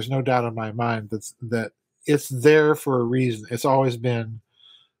 but there's no doubt in my mind that it's there for a reason. It's always been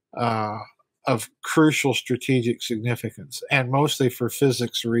of crucial strategic significance, and mostly for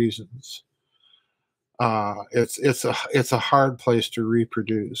physics reasons. It's a hard place to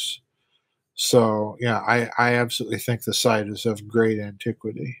reproduce. So yeah, I absolutely think the site is of great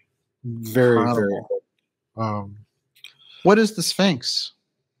antiquity. Very, very. What is the Sphinx?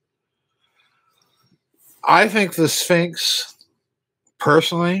 I think the Sphinx,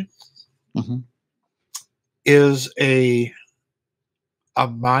 personally, is a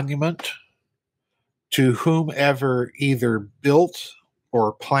monument to whomever either built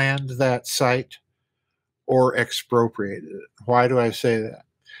or planned that site or expropriated it. Why do I say that?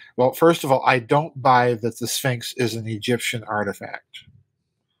 Well, first of all, I don't buy that the Sphinx is an Egyptian artifact.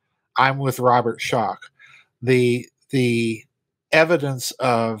 I'm with Robert Schoch. The evidence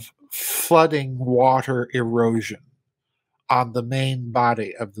of flooding water erosion on the main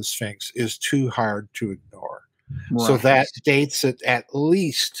body of the Sphinx is too hard to ignore. Right. So that dates it at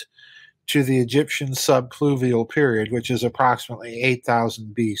least to the Egyptian subpluvial period, which is approximately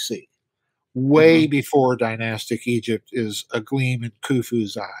 8,000 BC, way before dynastic Egypt is a gleam in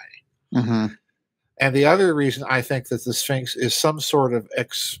Khufu's eye. And the other reason I think that the Sphinx is some sort of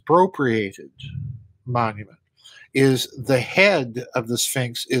expropriated monument is the head of the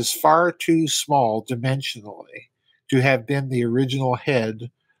Sphinx is far too small dimensionally to have been the original head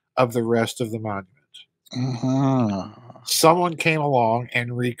of the rest of the monument. Uh-huh. Someone came along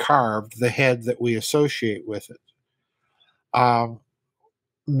and recarved the head that we associate with it.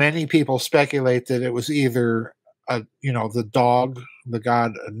 Many people speculate that it was either the dog, the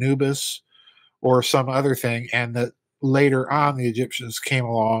god Anubis, or some other thing, and that later on the Egyptians came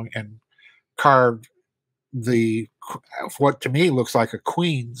along and carved what to me looks like a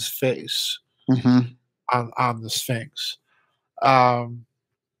queen's face Mm-hmm. on the Sphinx.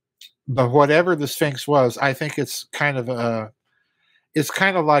 But whatever the Sphinx was, I think it's kind of like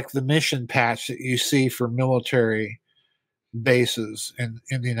the mission patch that you see for military bases in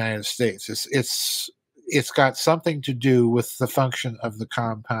the United States. It's got something to do with the function of the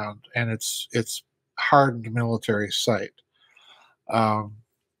compound, and it's hardened military site.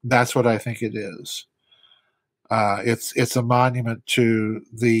 That's what I think it is. It's a monument to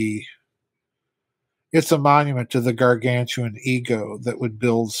the gargantuan ego that would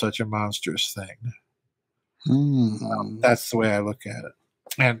build such a monstrous thing. That's the way I look at it.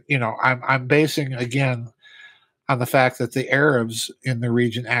 And I'm basing again on the fact that the Arabs in the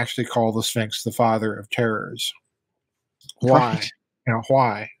region actually call the Sphinx the father of terrors. Why? Right.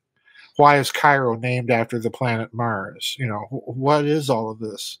 Why? Why is Cairo named after the planet Mars? What is all of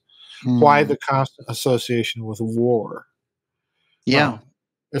this? Why the constant association with war? Yeah. Well,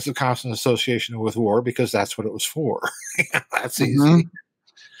 it's a constant association with war because that's what it was for. That's easy.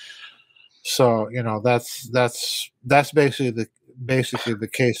 So, that's basically the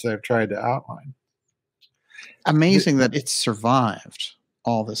case that I've tried to outline. Amazing that it's survived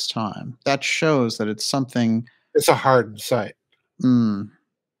all this time. That shows that it's something. It's a hardened site.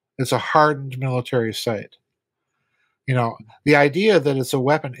 It's a hardened military site. The idea that it's a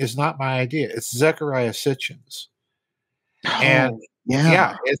weapon is not my idea. It's Zechariah Sitchin's. And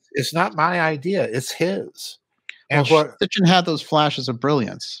it's not my idea. It's his. And Sitchin had those flashes of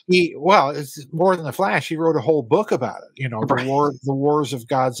brilliance. It's more than a flash. He wrote a whole book about it. The wars of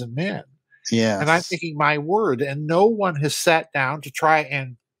gods and men. Yeah. And I'm thinking, my word, and no one has sat down to try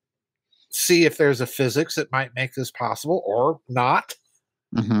and see if there's a physics that might make this possible or not.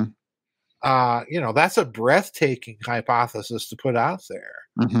 That's a breathtaking hypothesis to put out there.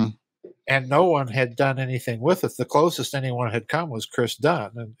 And no one had done anything with it. The closest anyone had come was Chris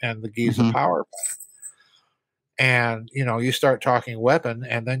Dunn and the Giza power plant. And, you start talking weapon,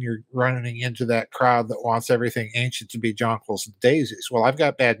 and then you're running into that crowd that wants everything ancient to be jonquils and daisies. Well, I've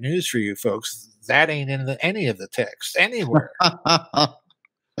got bad news for you folks. That ain't in any of the text anywhere.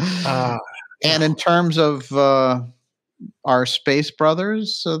 And in terms of our space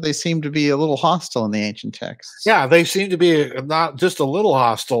brothers, they seem to be a little hostile in the ancient texts. Yeah, they seem to be not just a little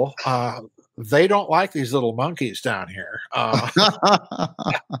hostile. They don't like these little monkeys down here.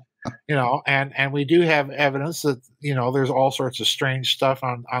 And we do have evidence that, there's all sorts of strange stuff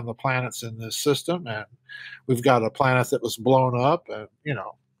on the planets in this system. And we've got a planet that was blown up and,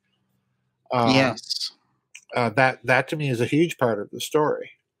 yes. That to me is a huge part of the story.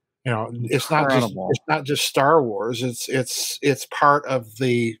 It's Incredible. not just Star Wars. It's part of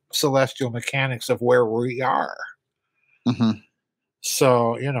the celestial mechanics of where we are.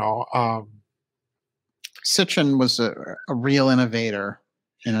 So, Sitchin was a real innovator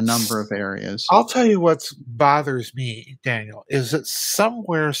in a number of areas. I'll tell you what bothers me, Daniel, is that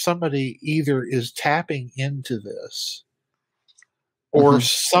somewhere somebody either is tapping into this or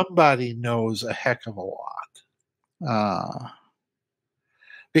somebody knows a heck of a lot.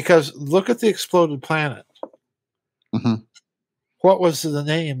 Because look at the exploded planet. What was the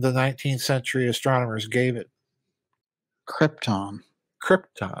name the 19th century astronomers gave it? Krypton.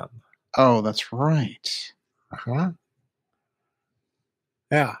 Krypton. Oh, that's right.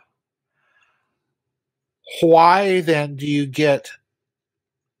 Yeah. Why then do you get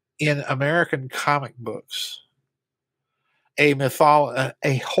in American comic books a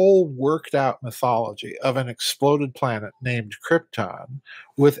whole worked out mythology of an exploded planet named Krypton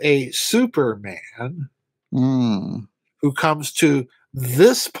with a Superman who comes to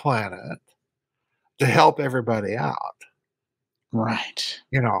this planet to help everybody out? Right.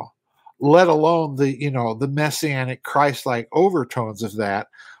 Let alone the messianic Christ-like overtones of that.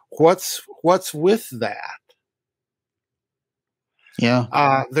 What's with that?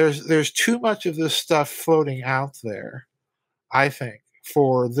 Yeah. There's too much of this stuff floating out there, I think,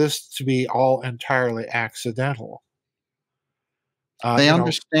 for this to be all entirely accidental. They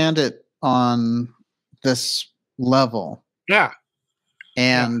understand it on this level. Yeah.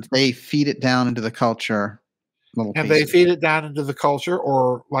 And they feed it down into the culture. They feed it down into the culture,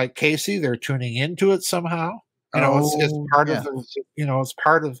 or like Casey, they're tuning into it somehow. It's part of the,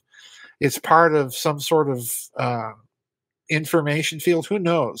 it's part of some sort of information field. Who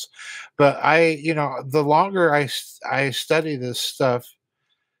knows? But the longer I study this stuff,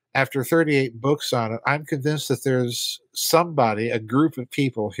 after 38 books on it, I'm convinced that there's somebody, a group of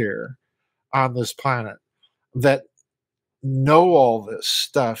people here on this planet that know all this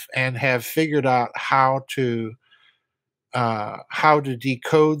stuff and have figured out how to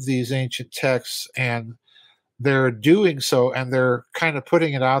decode these ancient texts, and they're doing so, and they're kind of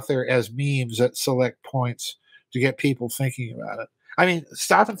putting it out there as memes at select points to get people thinking about it. I mean,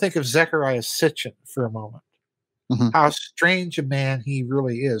 stop and think of Zecharia Sitchin for a moment. How strange a man he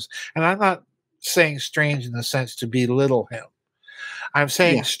really is. And I'm not saying strange in the sense to belittle him. I'm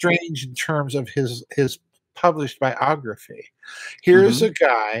saying strange in terms of his published biography. Here's a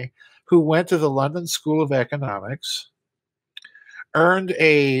guy who went to the London School of Economics, earned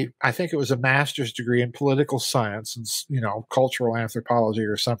I think it was a master's degree in political science and, cultural anthropology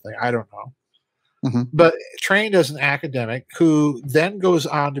or something. I don't know. But trained as an academic, who then goes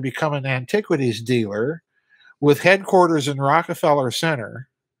on to become an antiquities dealer with headquarters in Rockefeller Center,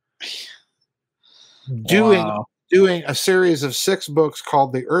 doing a series of 6 books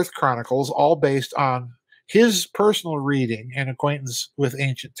called the Earth Chronicles, all based on his personal reading and acquaintance with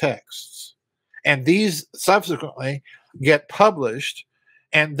ancient texts. And these subsequently get published,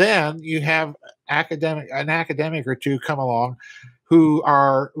 and then you have an academic or two come along who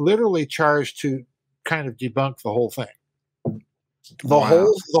are literally charged to kind of debunk the whole thing. The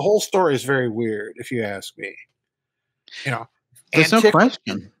whole story is very weird, if you ask me. There's no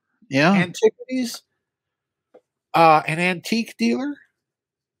question. Yeah. Antiquities, an antique dealer,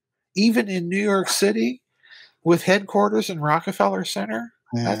 even in New York City, with headquarters in Rockefeller Center.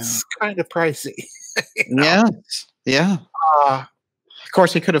 That's kind of pricey. Yes. Yeah. Of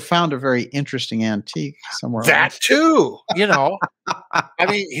course, he could have found a very interesting antique somewhere that else. Too. I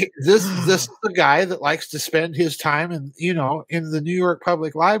mean, this is the guy that likes to spend his time in the New York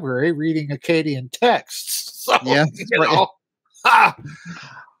Public Library reading Akkadian texts. So,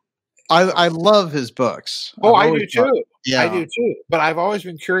 I love his books. Oh, I do too. Yeah. I do too. But I've always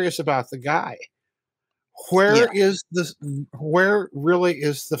been curious about the guy. Where really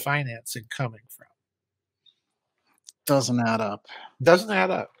is the financing coming from? Doesn't add up.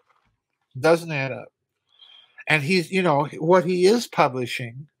 And he's, what he is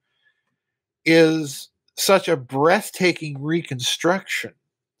publishing is such a breathtaking reconstruction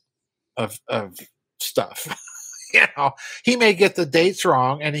of stuff. He may get the dates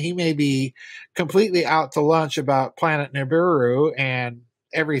wrong, and he may be completely out to lunch about planet Nibiru, and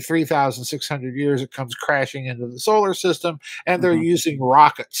every 3,600 years it comes crashing into the solar system, and they're using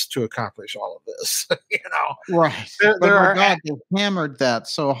rockets to accomplish all of this. Right. They hammered that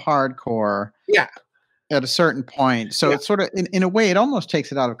so hardcore. Yeah. At a certain point. So it's sort of, in a way, it almost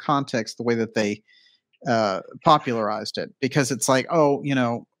takes it out of context, the way that they popularized it, because it's like,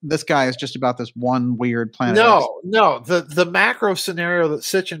 this guy is just about this one weird planet. No. The macro scenario that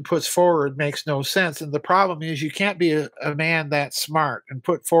Sitchin puts forward makes no sense. And the problem is, you can't be a man that smart and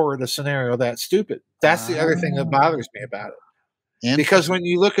put forward a scenario that stupid. That's the other thing that bothers me about it. Because when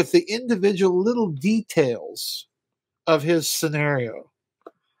you look at the individual little details of his scenario,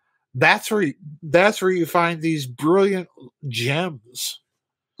 that's where you find these brilliant gems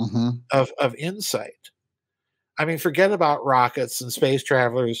of insight. I mean, forget about rockets and space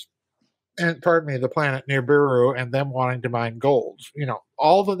travelers and, the planet Nibiru and them wanting to mine gold.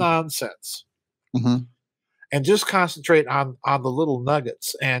 All the nonsense. And just concentrate on the little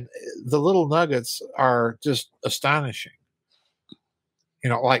nuggets. And the little nuggets are just astonishing.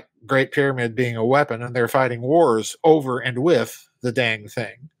 Like Great Pyramid being a weapon, and they're fighting wars over and with the dang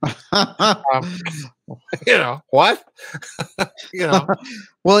thing. What?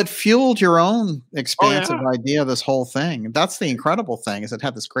 Well, it fueled your own expansive idea of this whole thing. That's the incredible thing, is it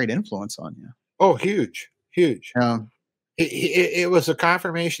had this great influence on you. Oh, huge. It was a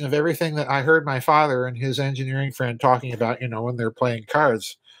confirmation of everything that I heard my father and his engineering friend talking about, when they're playing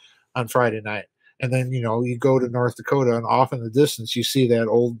cards on Friday night. And then, you go to North Dakota, and off in the distance, you see that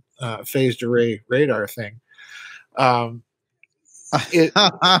old phased array radar thing. It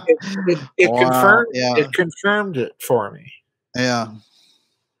confirmed it for me. Yeah.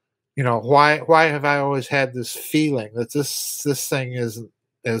 Why have I always had this feeling that this thing isn't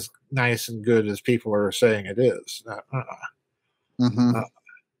as nice and good as people are saying it is?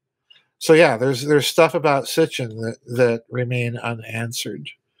 So there's stuff about Sitchin that remain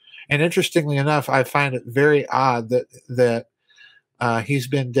unanswered. And interestingly enough, I find it very odd that he's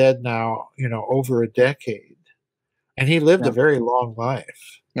been dead now, over a decade. And he lived a very long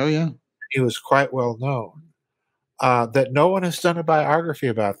life. Oh, yeah. He was quite well known. That no one has done a biography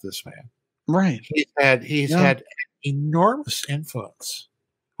about this man. Right. He's had enormous influence,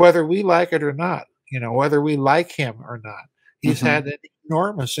 whether we like it or not. Whether we like him or not, he's had an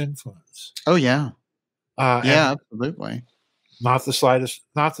enormous influence. Oh yeah, and absolutely. not the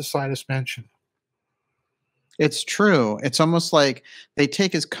slightest mention. It's true. It's almost like they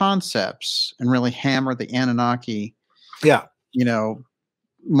take his concepts and really hammer the Anunnaki. Yeah.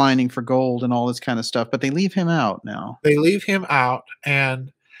 Mining for gold and all this kind of stuff, but they leave him out now. They leave him out,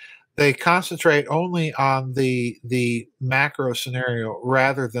 and they concentrate only on the macro scenario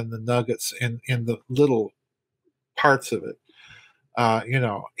rather than the nuggets in the little parts of it.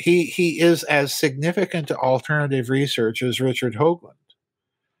 He is as significant to alternative research as Richard Hoagland,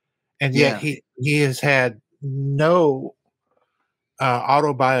 and yet he has had no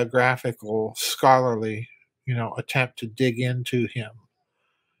autobiographical scholarly attempt to dig into him.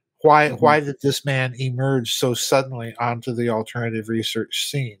 Why did this man emerge so suddenly onto the alternative research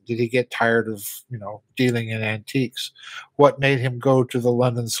scene? Did he get tired of dealing in antiques? What made him go to the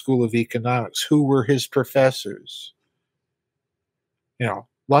London School of Economics? Who were his professors?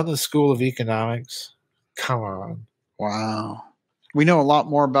 London School of Economics. Come on. Wow. We know a lot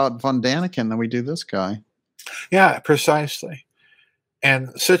more about von Daniken than we do this guy. Yeah, precisely. And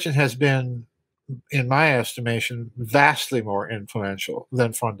Sitchin has been, in my estimation, vastly more influential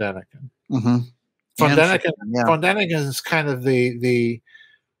than von Daniken. Von Daniken is kind of the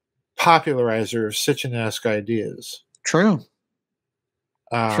popularizer of Sitchin-esque ideas. True.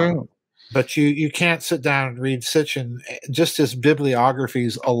 True. But you can't sit down and read Sitchin just his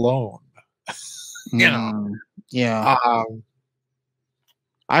bibliographies alone. Yeah.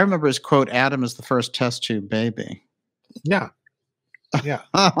 I remember his quote, "Adam is the first test tube baby." Yeah. Yeah.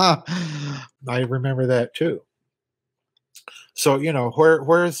 I remember that too. So,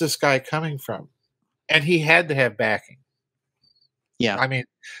 where is this guy coming from? And he had to have backing. Yeah. I mean,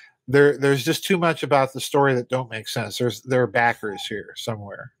 there's just too much about the story that don't make sense. There are backers here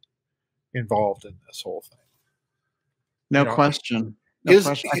somewhere involved in this whole thing. No question. His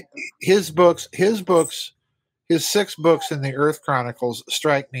books, his 6 books in the Earth Chronicles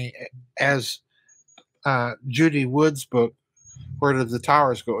strike me as Judy Wood's book, Where Did the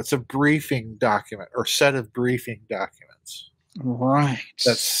Towers Go? It's a briefing document or set of briefing documents. Right.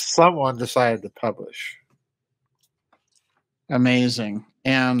 That someone decided to publish. Amazing.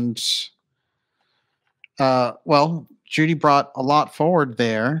 And, Judy brought a lot forward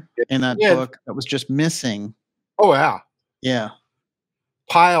there in that book that was just missing. Oh, yeah. Yeah.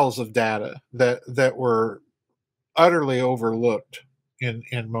 Piles of data that were utterly overlooked in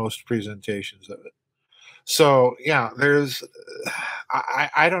most presentations of it. So yeah, there's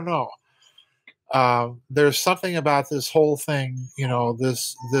I don't know. There's something about this whole thing,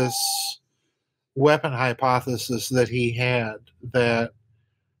 this weapon hypothesis that he had that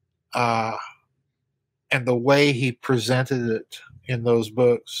and the way he presented it in those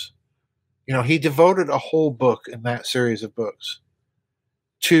books. He devoted a whole book in that series of books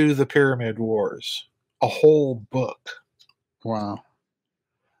to the Pyramid Wars. A whole book. Wow.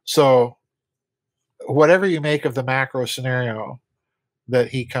 So whatever you make of the macro scenario that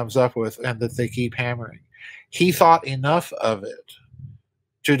he comes up with and that they keep hammering, he thought enough of it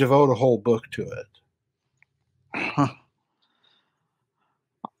to devote a whole book to it. Huh.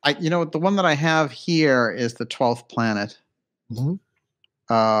 The one that I have here is the 12th planet.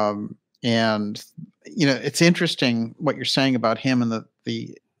 And it's interesting what you're saying about him and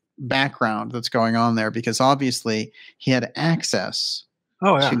the background that's going on there, because obviously he had access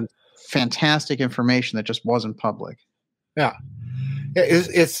to fantastic information that just wasn't public. Yeah.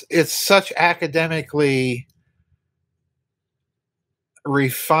 It's such academically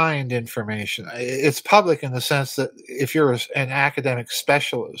refined information. It's public in the sense that if you're an academic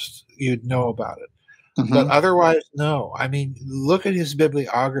specialist, you'd know about it. But otherwise, no. I mean, look at his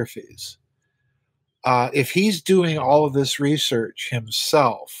bibliographies. If he's doing all of this research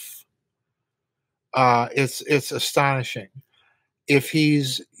himself, it's astonishing. If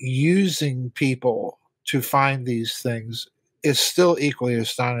he's using people to find these things, it's still equally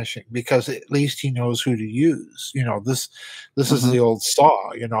astonishing, because at least he knows who to use. This is the old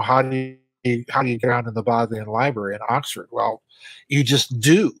saw. How do you get around in the Bodleian Library in Oxford? Well, you just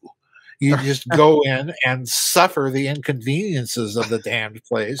do. You just go in and suffer the inconveniences of the damned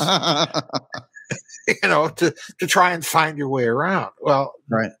place, to try and find your way around. Well,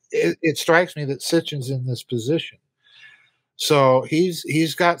 right. It strikes me that Sitchin's in this position. So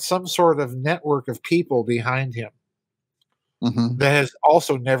he's got some sort of network of people behind him that has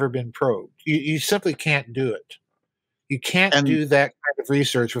also never been probed. You simply can't do it. You can't And do that kind of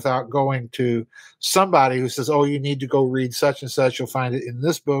research without going to somebody who says, "Oh, you need to go read such and such. You'll find it in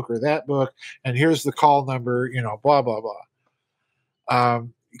this book or that book, and here's the call number." Blah blah blah.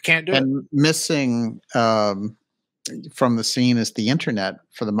 You can't do it. missing from the scene is the internet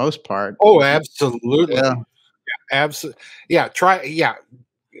for the most part. Oh, absolutely. Yeah. Absolutely. Yeah. Yeah.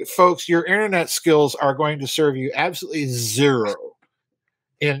 Folks, your internet skills are going to serve you absolutely zero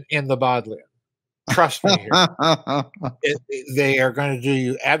in the Bodleian. Trust me here. They are going to do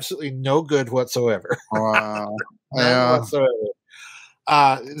you absolutely no good whatsoever. Wow. None whatsoever.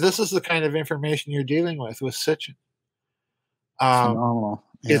 This is the kind of information you're dealing with Sitchin. Phenomenal.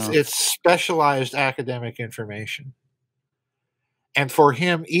 Yeah. It's specialized academic information. And for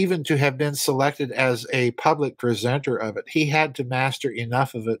him, even to have been selected as a public presenter of it, he had to master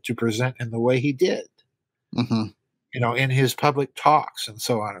enough of it to present in the way he did, in his public talks and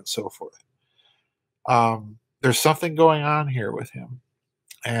so on and so forth. There's something going on here with him.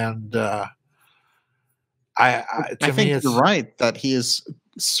 And I think you're right that he is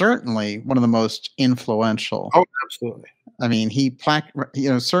certainly one of the most influential. Oh, absolutely. I mean,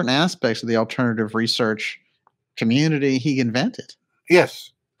 certain aspects of the alternative research community he invented.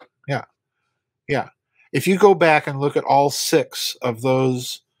 Yes. Yeah. Yeah. If you go back and look at all 6 of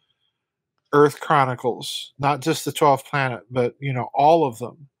those Earth Chronicles, not just the 12th planet, but, all of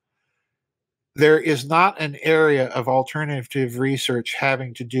them, there is not an area of alternative research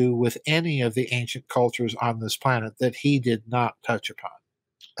having to do with any of the ancient cultures on this planet that he did not touch upon.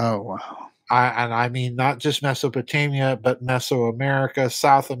 Oh, wow. I mean, not just Mesopotamia, but Mesoamerica,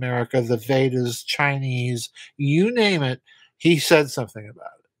 South America, the Vedas, Chinese, you name it, he said something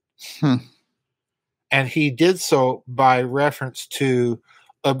about it. And he did so by reference to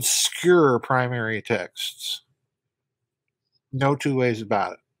obscure primary texts. No two ways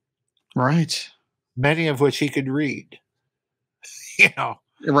about it. Right. Many of which he could read.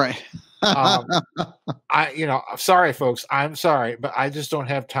 Right. Sorry, folks. I'm sorry, but I just don't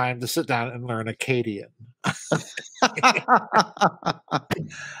have time to sit down and learn Akkadian.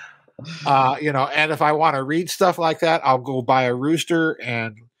 And if I want to read stuff like that, I'll go buy a rooster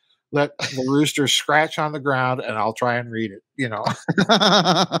and let the rooster scratch on the ground, and I'll try and read it.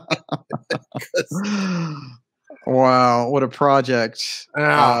 Wow, what a project!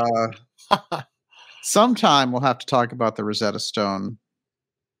 Sometime we'll have to talk about the Rosetta Stone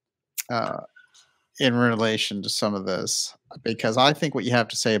in relation to some of this, because I think what you have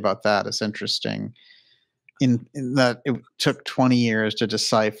to say about that is interesting. In that it took 20 years to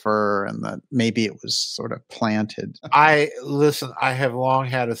decipher, and that maybe it was sort of planted. I have long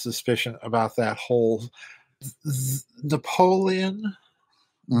had a suspicion about that whole Napoleon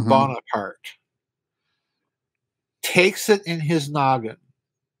Bonaparte takes it in his noggin.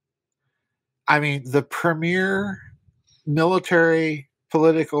 I mean, the premier military,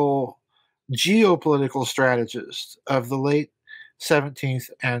 political, geopolitical strategist of the late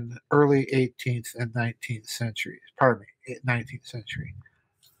 17th and early 18th and 19th centuries, 19th century,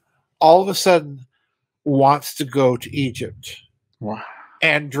 all of a sudden wants to go to Egypt. Wow.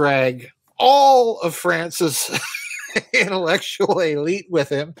 And drag all of France's intellectual elite with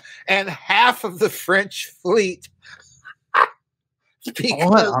him and half of the French fleet.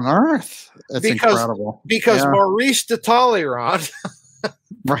 What on earth? That's incredible. Because Maurice de Talleyrand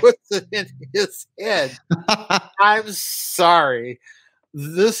puts it in his head. I'm sorry.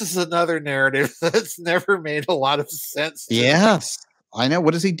 This is another narrative that's never made a lot of sense to me. I know.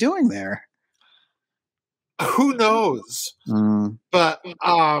 What is he doing there? Who knows? But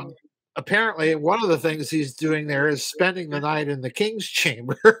apparently one of the things he's doing there is spending the night in the king's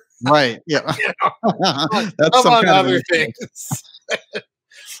chamber. Right. Yeah. That's among other things.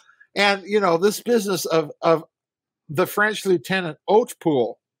 And, this business of the French lieutenant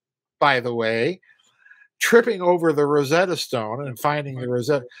Hautpoul, by the way, tripping over the Rosetta Stone and finding the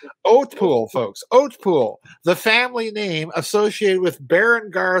Rosetta. Hautpoul, folks. Hautpoul, the family name associated with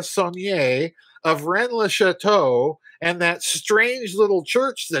Berengar Saunier of Rennes-le-Château and that strange little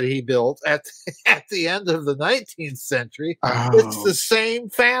church that he built at the end of the 19th century. It's the same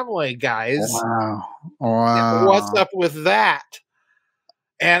family, guys. Wow. What's up with that?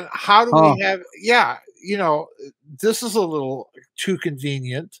 And how do we have, this is a little too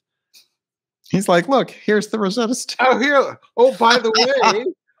convenient. He's like, look, here's the Rosetta Stone. Oh, by the way,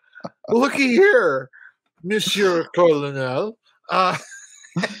 looky here, Monsieur Colonel.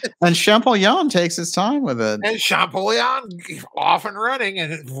 And Champollion takes his time with it. And Champollion off and running,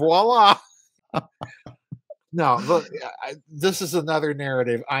 and voila. No, look, this is another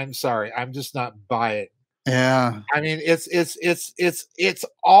narrative. I'm sorry, I'm just not buying. Yeah, I mean, it's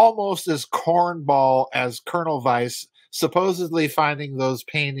almost as cornball as Colonel Weiss supposedly finding those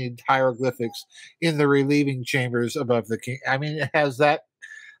painted hieroglyphics in the relieving chambers above the king. I mean, it has that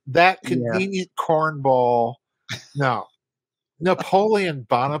convenient cornball. No. Napoleon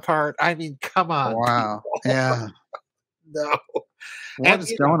Bonaparte. I mean, come on. Wow. People. Yeah. No. What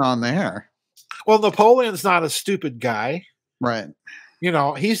is going on there? Well, Napoleon's not a stupid guy. Right. You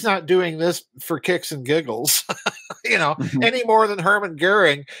know, he's not doing this for kicks and giggles, you know, any more than Hermann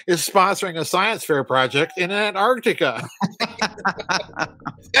Goering is sponsoring a science fair project in Antarctica.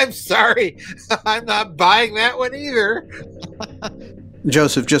 I'm sorry. I'm not buying that one either.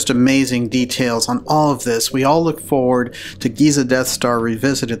 Joseph, just amazing details on all of this. We all look forward to Giza Death Star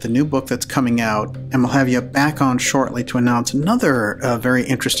Revisited, the new book that's coming out, and we'll have you back on shortly to announce another very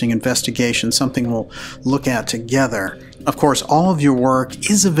interesting investigation, something we'll look at together. Of course, all of your work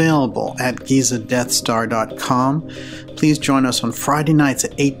is available at GizaDeathStar.com. Please join us on Friday nights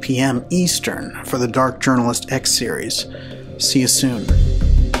at 8 p.m. Eastern for the Dark Journalist X series. See you soon.